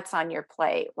what's on your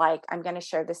plate. Like, I'm going to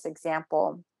share this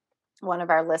example. One of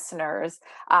our listeners,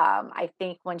 I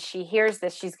think when she hears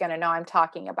this, she's going to know I'm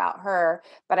talking about her.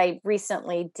 But I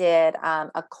recently did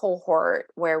a cohort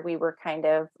where we were kind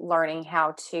of learning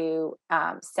how to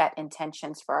set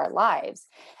intentions for our lives.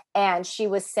 And she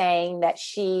was saying that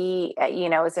she,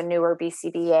 is a newer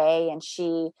BCBA, and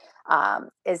she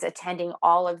is attending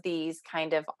all of these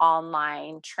kind of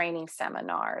online training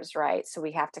seminars, right? So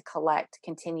we have to collect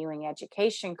continuing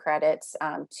education credits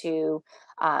to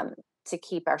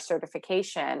keep our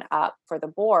certification up for the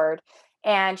board.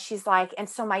 And she's like, and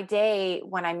so my day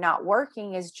when I'm not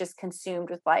working is just consumed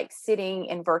with like sitting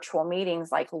in virtual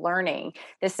meetings, like learning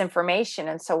this information.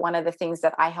 And so one of the things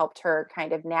that I helped her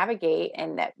kind of navigate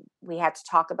and that we had to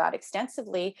talk about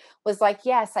extensively was like,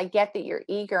 yes, I get that you're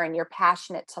eager and you're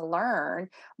passionate to learn,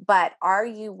 but are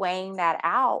you weighing that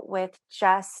out with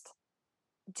just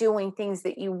doing things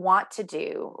that you want to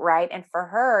do, right? And for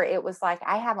her, it was like,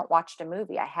 I haven't watched a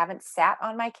movie. I haven't sat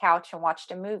on my couch and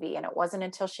watched a movie. And it wasn't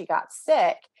until she got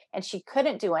sick and she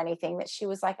couldn't do anything that she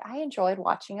was like, I enjoyed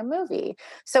watching a movie.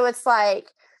 So it's like,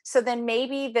 so then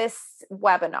maybe this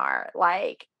webinar,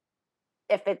 like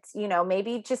if it's,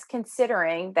 maybe just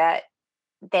considering that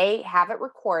they have it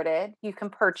recorded, you can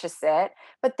purchase it,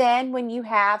 but then when you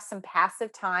have some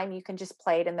passive time, you can just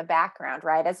play it in the background,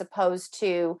 right? As opposed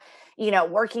to,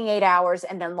 working 8 hours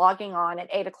and then logging on at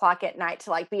 8 o'clock at night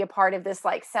to like be a part of this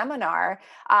like seminar.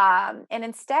 And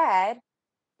instead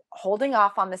holding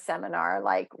off on the seminar,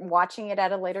 like watching it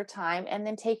at a later time, and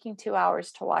then taking 2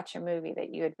 hours to watch a movie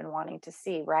that you had been wanting to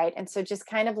see, right? And so just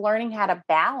kind of learning how to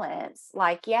balance,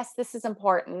 like, yes, this is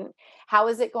important. How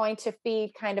is it going to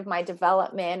feed kind of my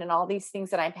development and all these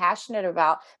things that I'm passionate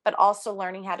about, but also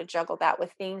learning how to juggle that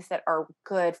with things that are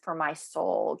good for my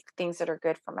soul, things that are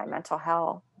good for my mental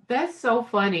health. That's so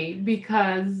funny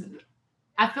because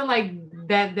I feel like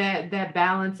that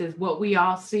balance is what we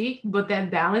all seek, but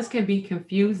that balance can be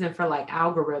confusing for like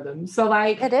algorithms. So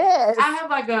like it is. I have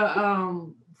like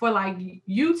for like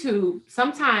YouTube,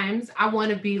 sometimes I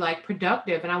want to be like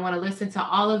productive and I want to listen to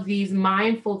all of these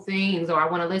mindful things, or I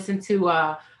want to listen to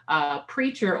a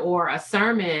preacher or a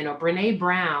sermon or Brene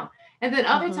Brown. And then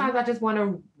other times I just want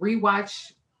to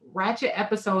rewatch ratchet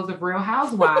episodes of Real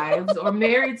Housewives or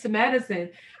Married to Medicine.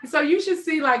 So you should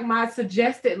see like my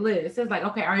suggested list. It's like,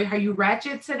 okay, are you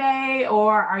ratchet today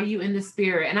or are you in the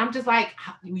spirit? And I'm just like,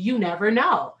 you never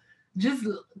know. Just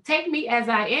take me as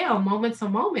I am, moment to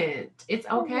moment. It's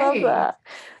okay. I love that.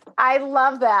 I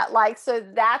love that. Like, so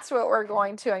that's what we're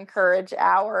going to encourage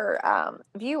our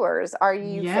viewers. Are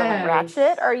you feeling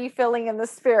ratchet? Or are you feeling in the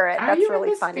spirit? That's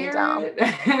really funny, Dom.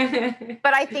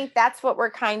 But I think that's what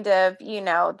we're kind of,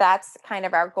 that's kind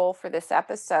of our goal for this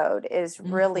episode, is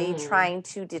really trying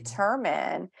to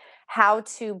determine how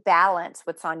to balance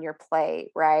what's on your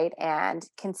plate, right? And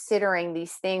considering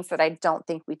these things that I don't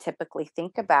think we typically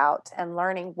think about, and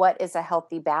learning what is a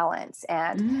healthy balance.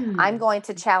 And I'm going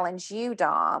to challenge you,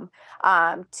 Dom,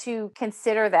 to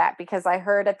consider that, because I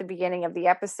heard at the beginning of the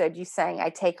episode you saying I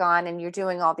take on, and you're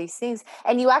doing all these things,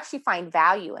 and you actually find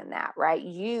value in that, right?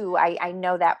 I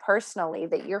know that personally,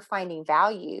 that you're finding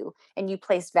value, and you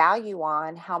place value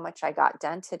on how much I got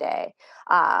done today.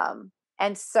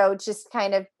 And so just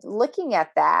kind of looking at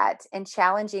that and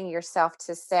challenging yourself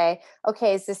to say,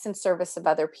 okay, is this in service of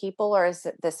other people, or is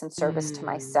this in service to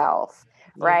myself?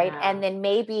 Right. Yeah. And then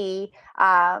maybe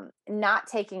not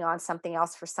taking on something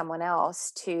else for someone else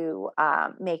to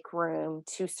make room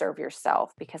to serve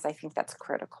yourself, because I think that's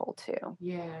critical too.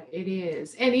 Yeah, it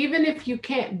is. And even if you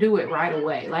can't do it right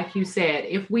away, like you said,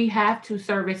 if we have to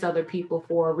service other people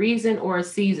for a reason or a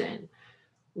season,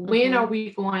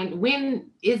 when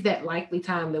is that likely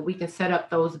time that we can set up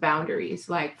those boundaries?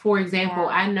 Like, for example,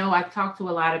 I know I've talked to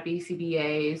a lot of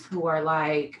BCBAs who are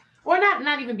like, or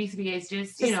not even BCBAs,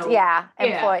 just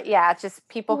just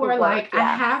people who are work, like,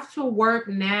 I have to work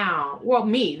now. Well,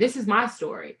 this is my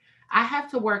story. I have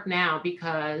to work now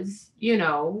because,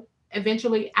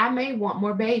 eventually I may want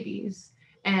more babies.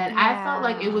 And I felt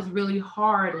like it was really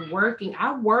hard working.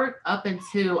 I worked up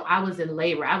until I was in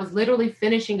labor. I was literally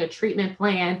finishing a treatment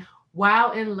plan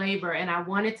while in labor, and I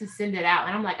wanted to send it out.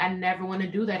 And I'm like, I never want to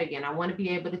do that again. I want to be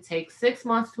able to take 6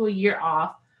 months to a year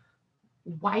off,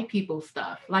 white people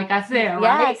stuff, like I said,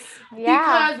 right?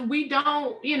 Because we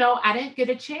don't, I didn't get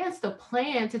a chance to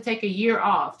plan to take a year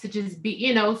off to just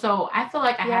be, so I feel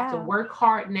like I have to work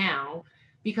hard now,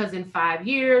 because in 5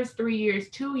 years, 3 years,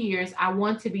 2 years, I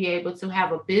want to be able to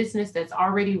have a business that's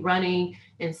already running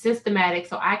and systematic,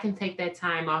 so I can take that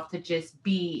time off to just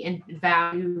be and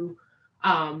value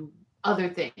other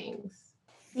things.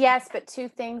 Yes, but two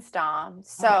things, Dom.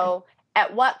 So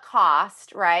at what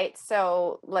cost, right?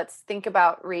 So let's think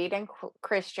about Reed and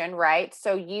Christian, right?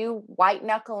 So you white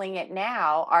knuckling it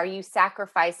now, are you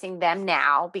sacrificing them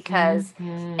now? Because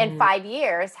in 5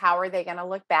 years, how are they going to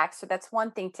look back? So that's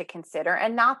one thing to consider.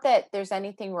 And not that there's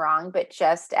anything wrong, but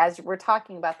just as we're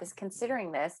talking about this,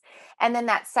 considering this. And then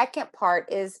that second part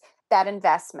is that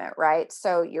investment, right?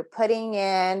 So you're putting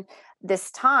in this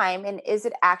time, and is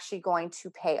it actually going to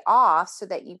pay off so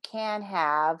that you can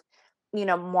have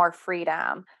more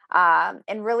freedom,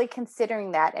 and really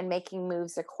considering that and making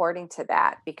moves according to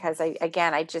that. Because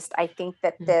I think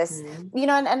that this,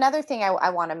 and another thing I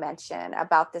want to mention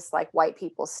about this, like white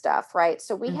people stuff, right?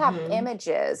 So we have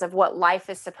images of what life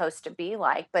is supposed to be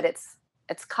like, but it's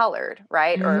colored,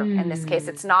 right? Or in this case,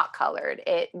 it's not colored.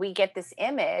 We get this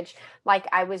image. Like,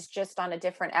 I was just on a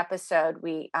different episode.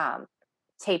 We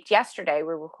taped yesterday,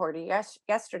 we recorded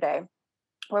yesterday,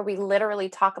 where we literally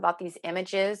talk about these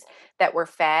images that were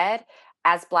fed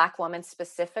as Black women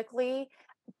specifically.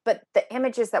 But the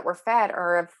images that were fed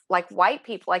are of like white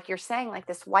people, like you're saying, like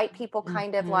this white people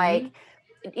kind of like,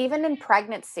 even in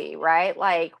pregnancy, right?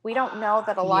 Like, we don't know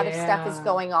that a lot of stuff is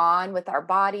going on with our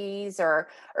bodies, or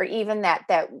even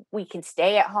that we can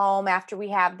stay at home after we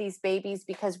have these babies,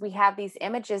 because we have these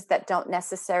images that don't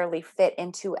necessarily fit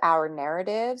into our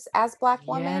narratives as Black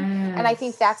women. And I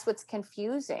think that's what's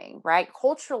confusing, right?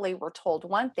 Culturally, we're told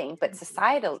one thing, but in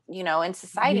society,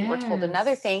 we're told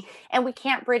another thing, and we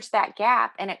can't bridge that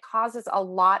gap. And it causes a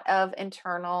lot of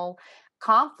internal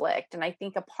conflict. And I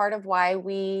think a part of why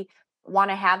we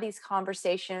want to have these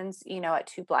conversations, at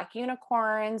Two Black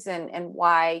Unicorns, and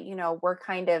why, we're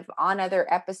kind of on other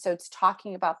episodes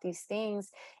talking about these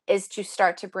things, is to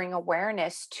start to bring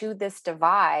awareness to this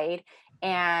divide,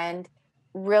 and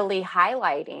really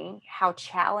highlighting how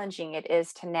challenging it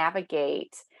is to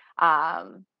navigate,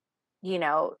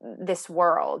 this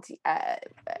world.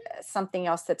 Something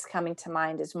else that's coming to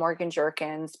mind is Morgan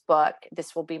Jerkins' book,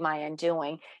 This Will Be My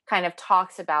Undoing, kind of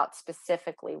talks about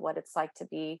specifically what it's like to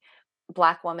be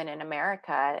Black woman in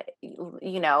America,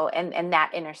 and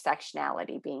that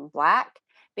intersectionality, being Black,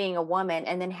 being a woman,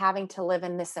 and then having to live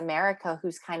in this America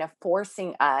who's kind of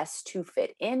forcing us to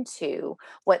fit into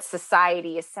what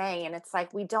society is saying. And it's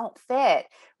like, we don't fit,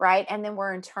 right? And then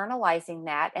we're internalizing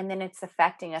that, and then it's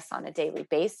affecting us on a daily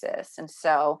basis. And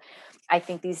so I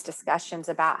think these discussions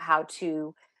about how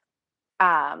to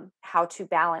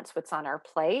balance what's on our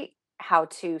plate, how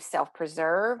to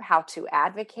self-preserve, how to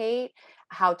advocate,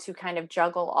 how to kind of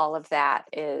juggle all of that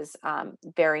is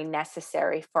very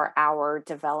necessary for our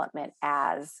development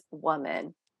as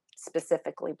women,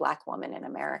 specifically Black women in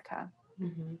America.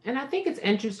 Mhm. And I think it's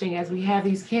interesting as we have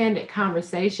these candid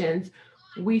conversations,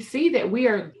 we see that we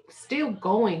are still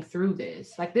going through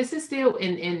this. Like this is still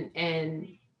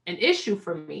an issue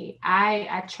for me.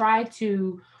 I try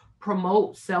to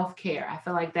promote self-care. I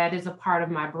feel like that is a part of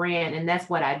my brand and that's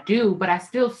what I do, but I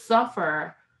still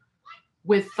suffer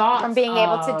with From thoughts being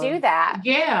able to do of, that.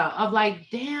 yeah, of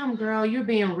like, damn girl, you're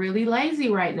being really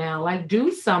lazy right now, like do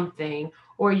something,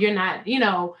 or you're not,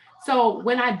 so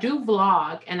when I do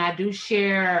vlog and I do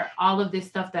share all of this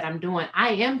stuff that I'm doing, I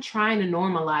am trying to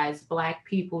normalize Black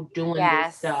people doing this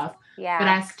Yes. stuff, but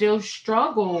Yeah. I still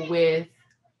struggle with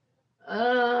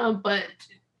but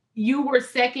you were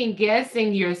second guessing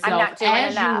I'm yourself not doing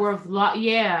as you enough. were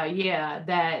yeah,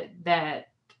 that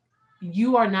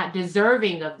you are not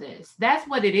deserving of this. That's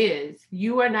what it is.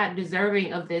 You are not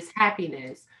deserving of this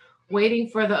happiness, waiting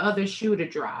for the other shoe to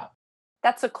drop.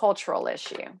 That's a cultural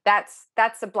issue. That's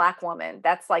a Black woman.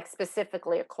 That's like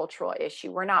specifically a cultural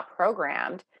issue. We're not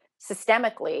programmed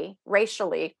systemically,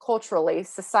 racially, culturally,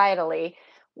 societally.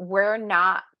 We're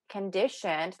not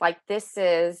conditioned. Like this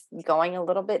is going a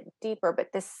little bit deeper,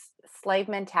 but this slave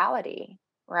mentality,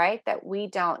 right? That we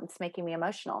don't, it's making me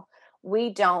emotional.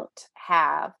 We don't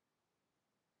have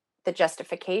the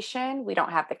justification, we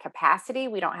don't have the capacity,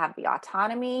 we don't have the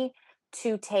autonomy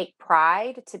to take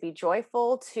pride, to be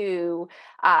joyful, to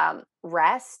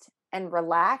rest and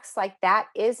relax. Like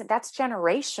that's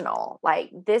generational. Like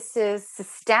this is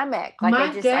systemic. Like My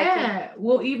I think. dad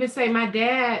will even say, my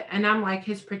dad, and I'm like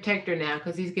his protector now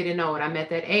because he's getting old. I'm at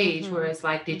that age where Mm-hmm, it's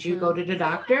like, did you go mm-hmm. to the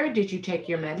doctor? Did you take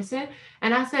your medicine?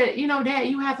 And I said, Dad,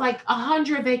 you have like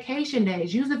 100 vacation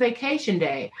days. Use a vacation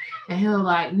day. And he'll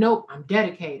like, nope, I'm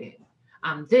dedicated.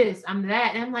 I'm this, I'm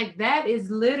that. And I'm like, that is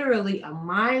literally a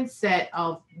mindset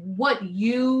of what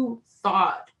you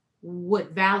thought would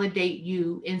validate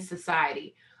you in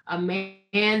society. A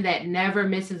man that never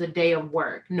misses a day of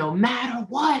work, no matter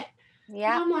what. And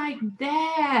Yeah, I'm like,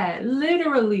 Dad,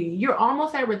 literally, you're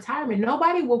almost at retirement.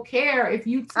 Nobody will care if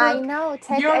you I took know.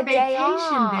 Take your a day vacation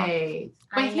off. days.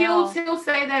 But I he'll know. still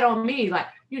say that on me, like,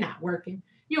 you're not working.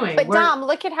 You ain't But work. Dom,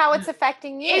 look at how it's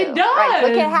affecting It you, right?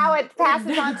 Look at how does. it It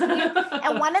passes on to you. And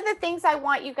does. one of the things I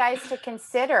want you guys to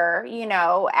consider,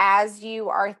 as you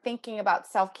are thinking about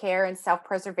self-care and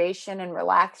self-preservation and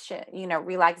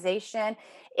relaxation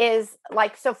is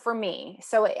like, so for me,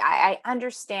 so I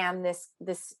understand this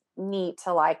need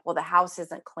to like, well, the house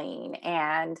isn't clean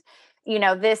and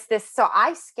this. So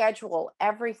I schedule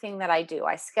everything that I do.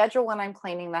 I schedule when I'm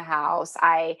cleaning the house.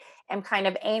 I am kind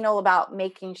of anal about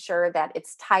making sure that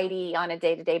it's tidy on a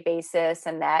day-to-day basis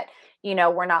and that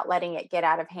we're not letting it get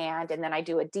out of hand. And then I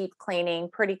do a deep cleaning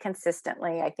pretty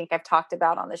consistently. I think I've talked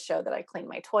about on the show that I clean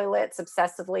my toilets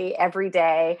obsessively every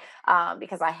day,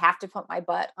 because I have to put my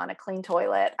butt on a clean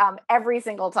toilet every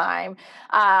single time.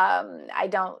 I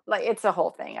don't like, it's a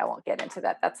whole thing. I won't get into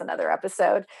that. That's another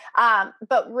episode.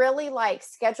 But really like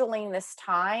scheduling this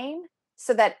time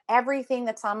so that everything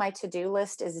that's on my to-do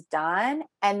list is done.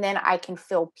 And then I can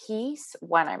feel peace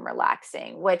when I'm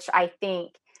relaxing, which I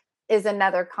think is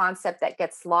another concept that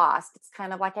gets lost. It's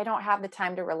kind of like, I don't have the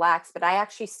time to relax, but I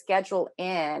actually schedule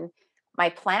in my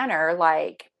planner,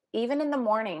 like even in the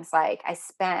mornings, like I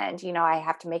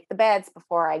have to make the beds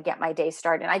before I get my day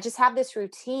started. And I just have this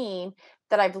routine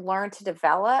that I've learned to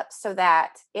develop so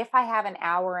that if I have an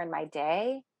hour in my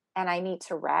day, and I need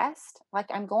to rest, like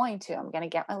I'm going to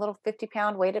get my little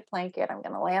 50-pound weighted blanket. I'm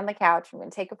going to lay on the couch. I'm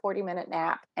going to take a 40-minute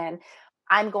nap and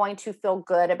I'm going to feel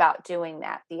good about doing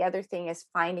that. The other thing is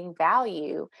finding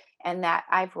value and that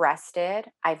I've rested.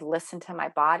 I've listened to my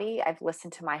body. I've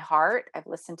listened to my heart. I've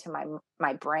listened to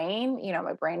my brain.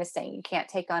 My brain is saying you can't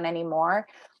take on anymore,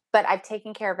 but I've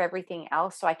taken care of everything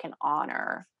else so I can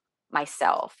honor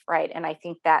myself. Right. And I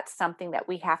think that's something that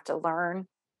we have to learn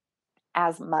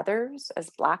as mothers, as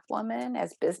Black women,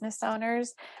 as business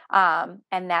owners. And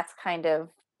that's kind of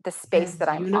the space As that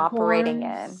I'm operating in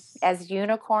unicorns. as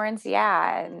unicorns.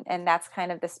 Yeah. And that's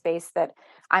kind of the space that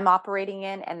I'm operating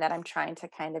in and that I'm trying to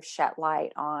kind of shed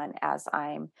light on as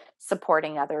I'm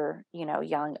supporting other,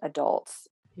 young adults.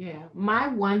 Yeah. My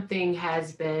one thing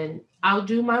has been I'll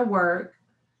do my work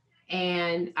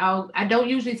and I don't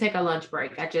usually take a lunch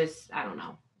break. I don't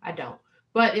know. I don't.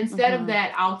 But instead of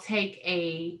that, I'll take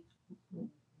a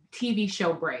TV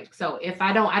show break. So if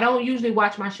I don't usually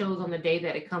watch my shows on the day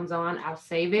that it comes on. I'll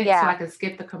save it so I can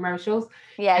skip the commercials.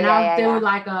 I'll do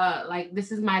like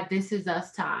this is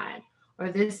us time,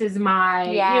 or this is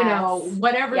my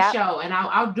whatever show, and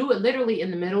I'll do it literally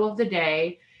in the middle of the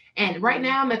day. And right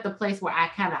now I'm at the place where I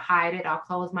kind of hide it. I'll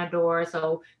close my door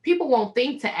so people won't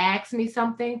think to ask me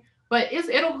something. But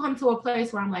it'll come to a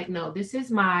place where I'm like, no, this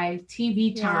is my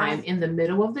TV time in the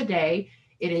middle of the day.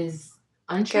 It is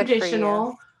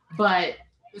untraditional, but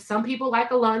some people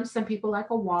like a lunch, some people like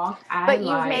a walk.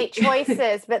 You've made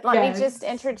choices. But let me just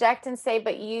interject and say,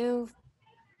 but you've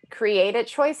created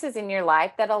choices in your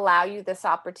life that allow you this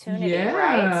opportunity,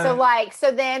 right?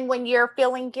 So then when you're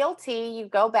feeling guilty, you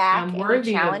go back and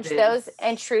you challenge those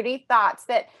intrusive thoughts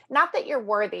that, not that you're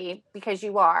worthy, because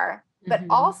you are, but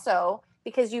also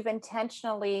because you've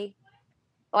intentionally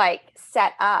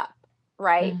set up,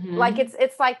 right? Like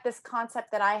it's like this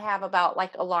concept that I have about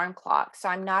like alarm clocks. So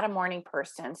I'm not a morning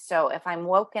person. So if I'm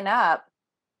woken up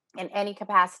in any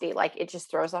capacity, like it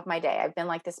just throws off my day. I've been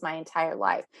like this my entire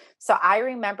life. So I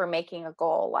remember making a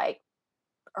goal like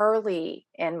early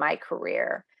in my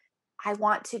career. I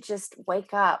want to just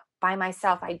wake up by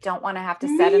myself. I don't want to have to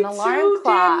set an alarm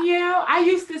clock. Danielle. I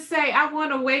used to say I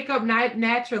want to wake up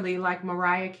naturally like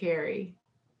Mariah Carey.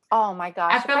 Oh my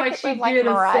gosh. I feel like she did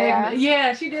a segment.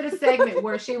 Yeah, she did a segment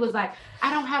where she was like,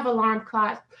 I don't have alarm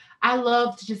clocks. I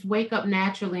love to just wake up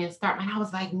naturally and start. And I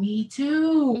was like, me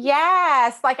too.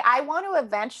 Yes. Like I want to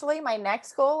eventually, my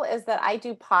next goal is that I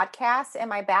do podcasts in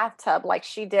my bathtub like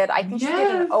she did. I think she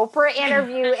did an Oprah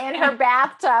interview in her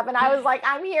bathtub. And I was like,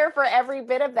 I'm here for every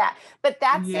bit of that. But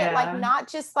that's it. Like not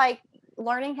just like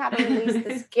learning how to release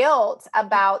this guilt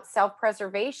about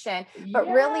self-preservation, but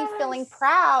really feeling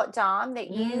proud, Dom, that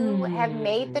you have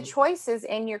made the choices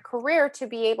in your career to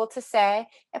be able to say,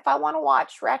 if I want to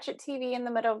watch Ratchet TV in the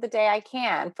middle of the day, I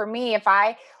can. For me, if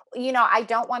I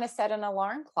don't want to set an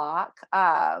alarm clock,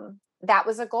 that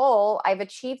was a goal. I've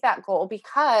achieved that goal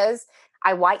because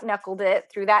I white knuckled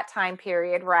it through that time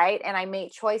period, right? And I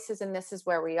made choices, and this is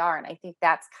where we are. And I think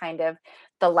that's kind of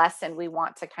the lesson we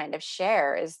want to kind of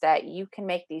share, is that you can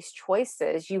make these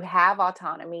choices. You have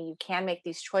autonomy. You can make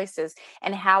these choices.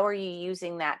 And how are you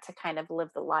using that to kind of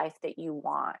live the life that you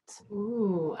want?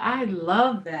 Ooh, I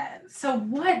love that. So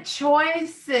what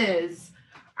choices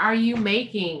are you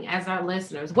making as our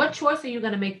listeners? What choice are you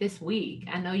going to make this week?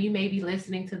 I know you may be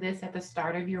listening to this at the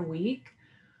start of your week,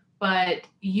 but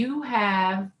you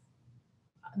have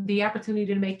the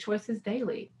opportunity to make choices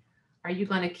daily. Are you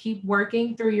going to keep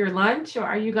working through your lunch, or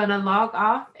are you going to log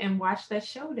off and watch that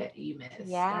show that you missed?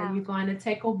 Yeah. Are you going to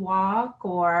take a walk,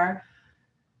 or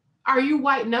are you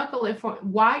white knuckling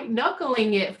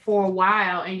it for a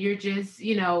while and you're just,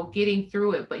 getting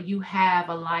through it, but you have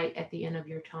a light at the end of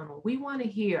your tunnel? We want to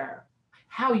hear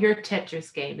how your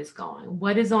Tetris game is going.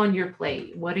 What is on your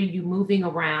plate? What are you moving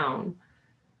around?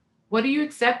 What are you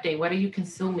accepting? What are you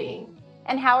consuming?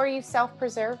 And how are you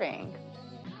self-preserving?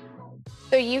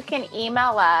 So you can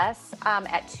email us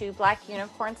at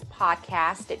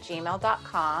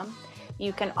twoblackunicornspodcast@gmail.com.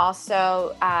 You can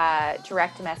also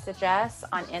direct message us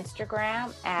on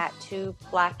Instagram at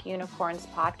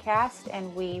twoblackunicornspodcast,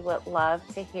 and we would love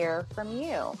to hear from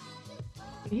you.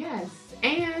 Yes.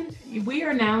 And we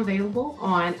are now available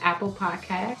on Apple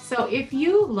Podcasts. So if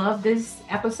you love this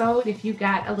episode, if you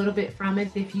got a little bit from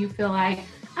it, if you feel like,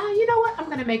 you know what, I'm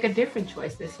going to make a different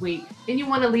choice this week, and you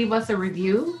want to leave us a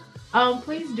review,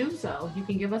 please do so. You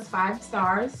can give us 5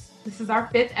 stars. This is our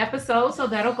 5th episode, so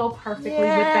that'll go perfectly with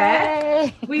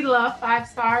that. We love 5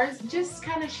 stars. Just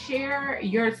kind of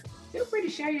feel free to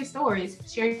share your stories,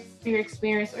 share your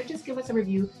experience, or just give us a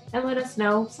review and let us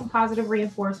know some positive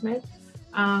reinforcement.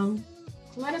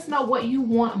 Let us know what you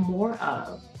want more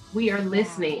of. We are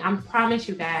listening. I promise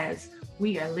you guys,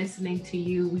 we are listening to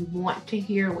you. We want to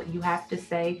hear what you have to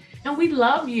say, and we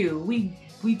love you. We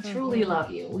truly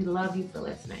love you. We love you for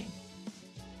listening.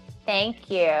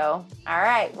 Thank you. All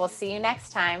right. We'll see you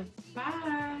next time.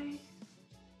 Bye.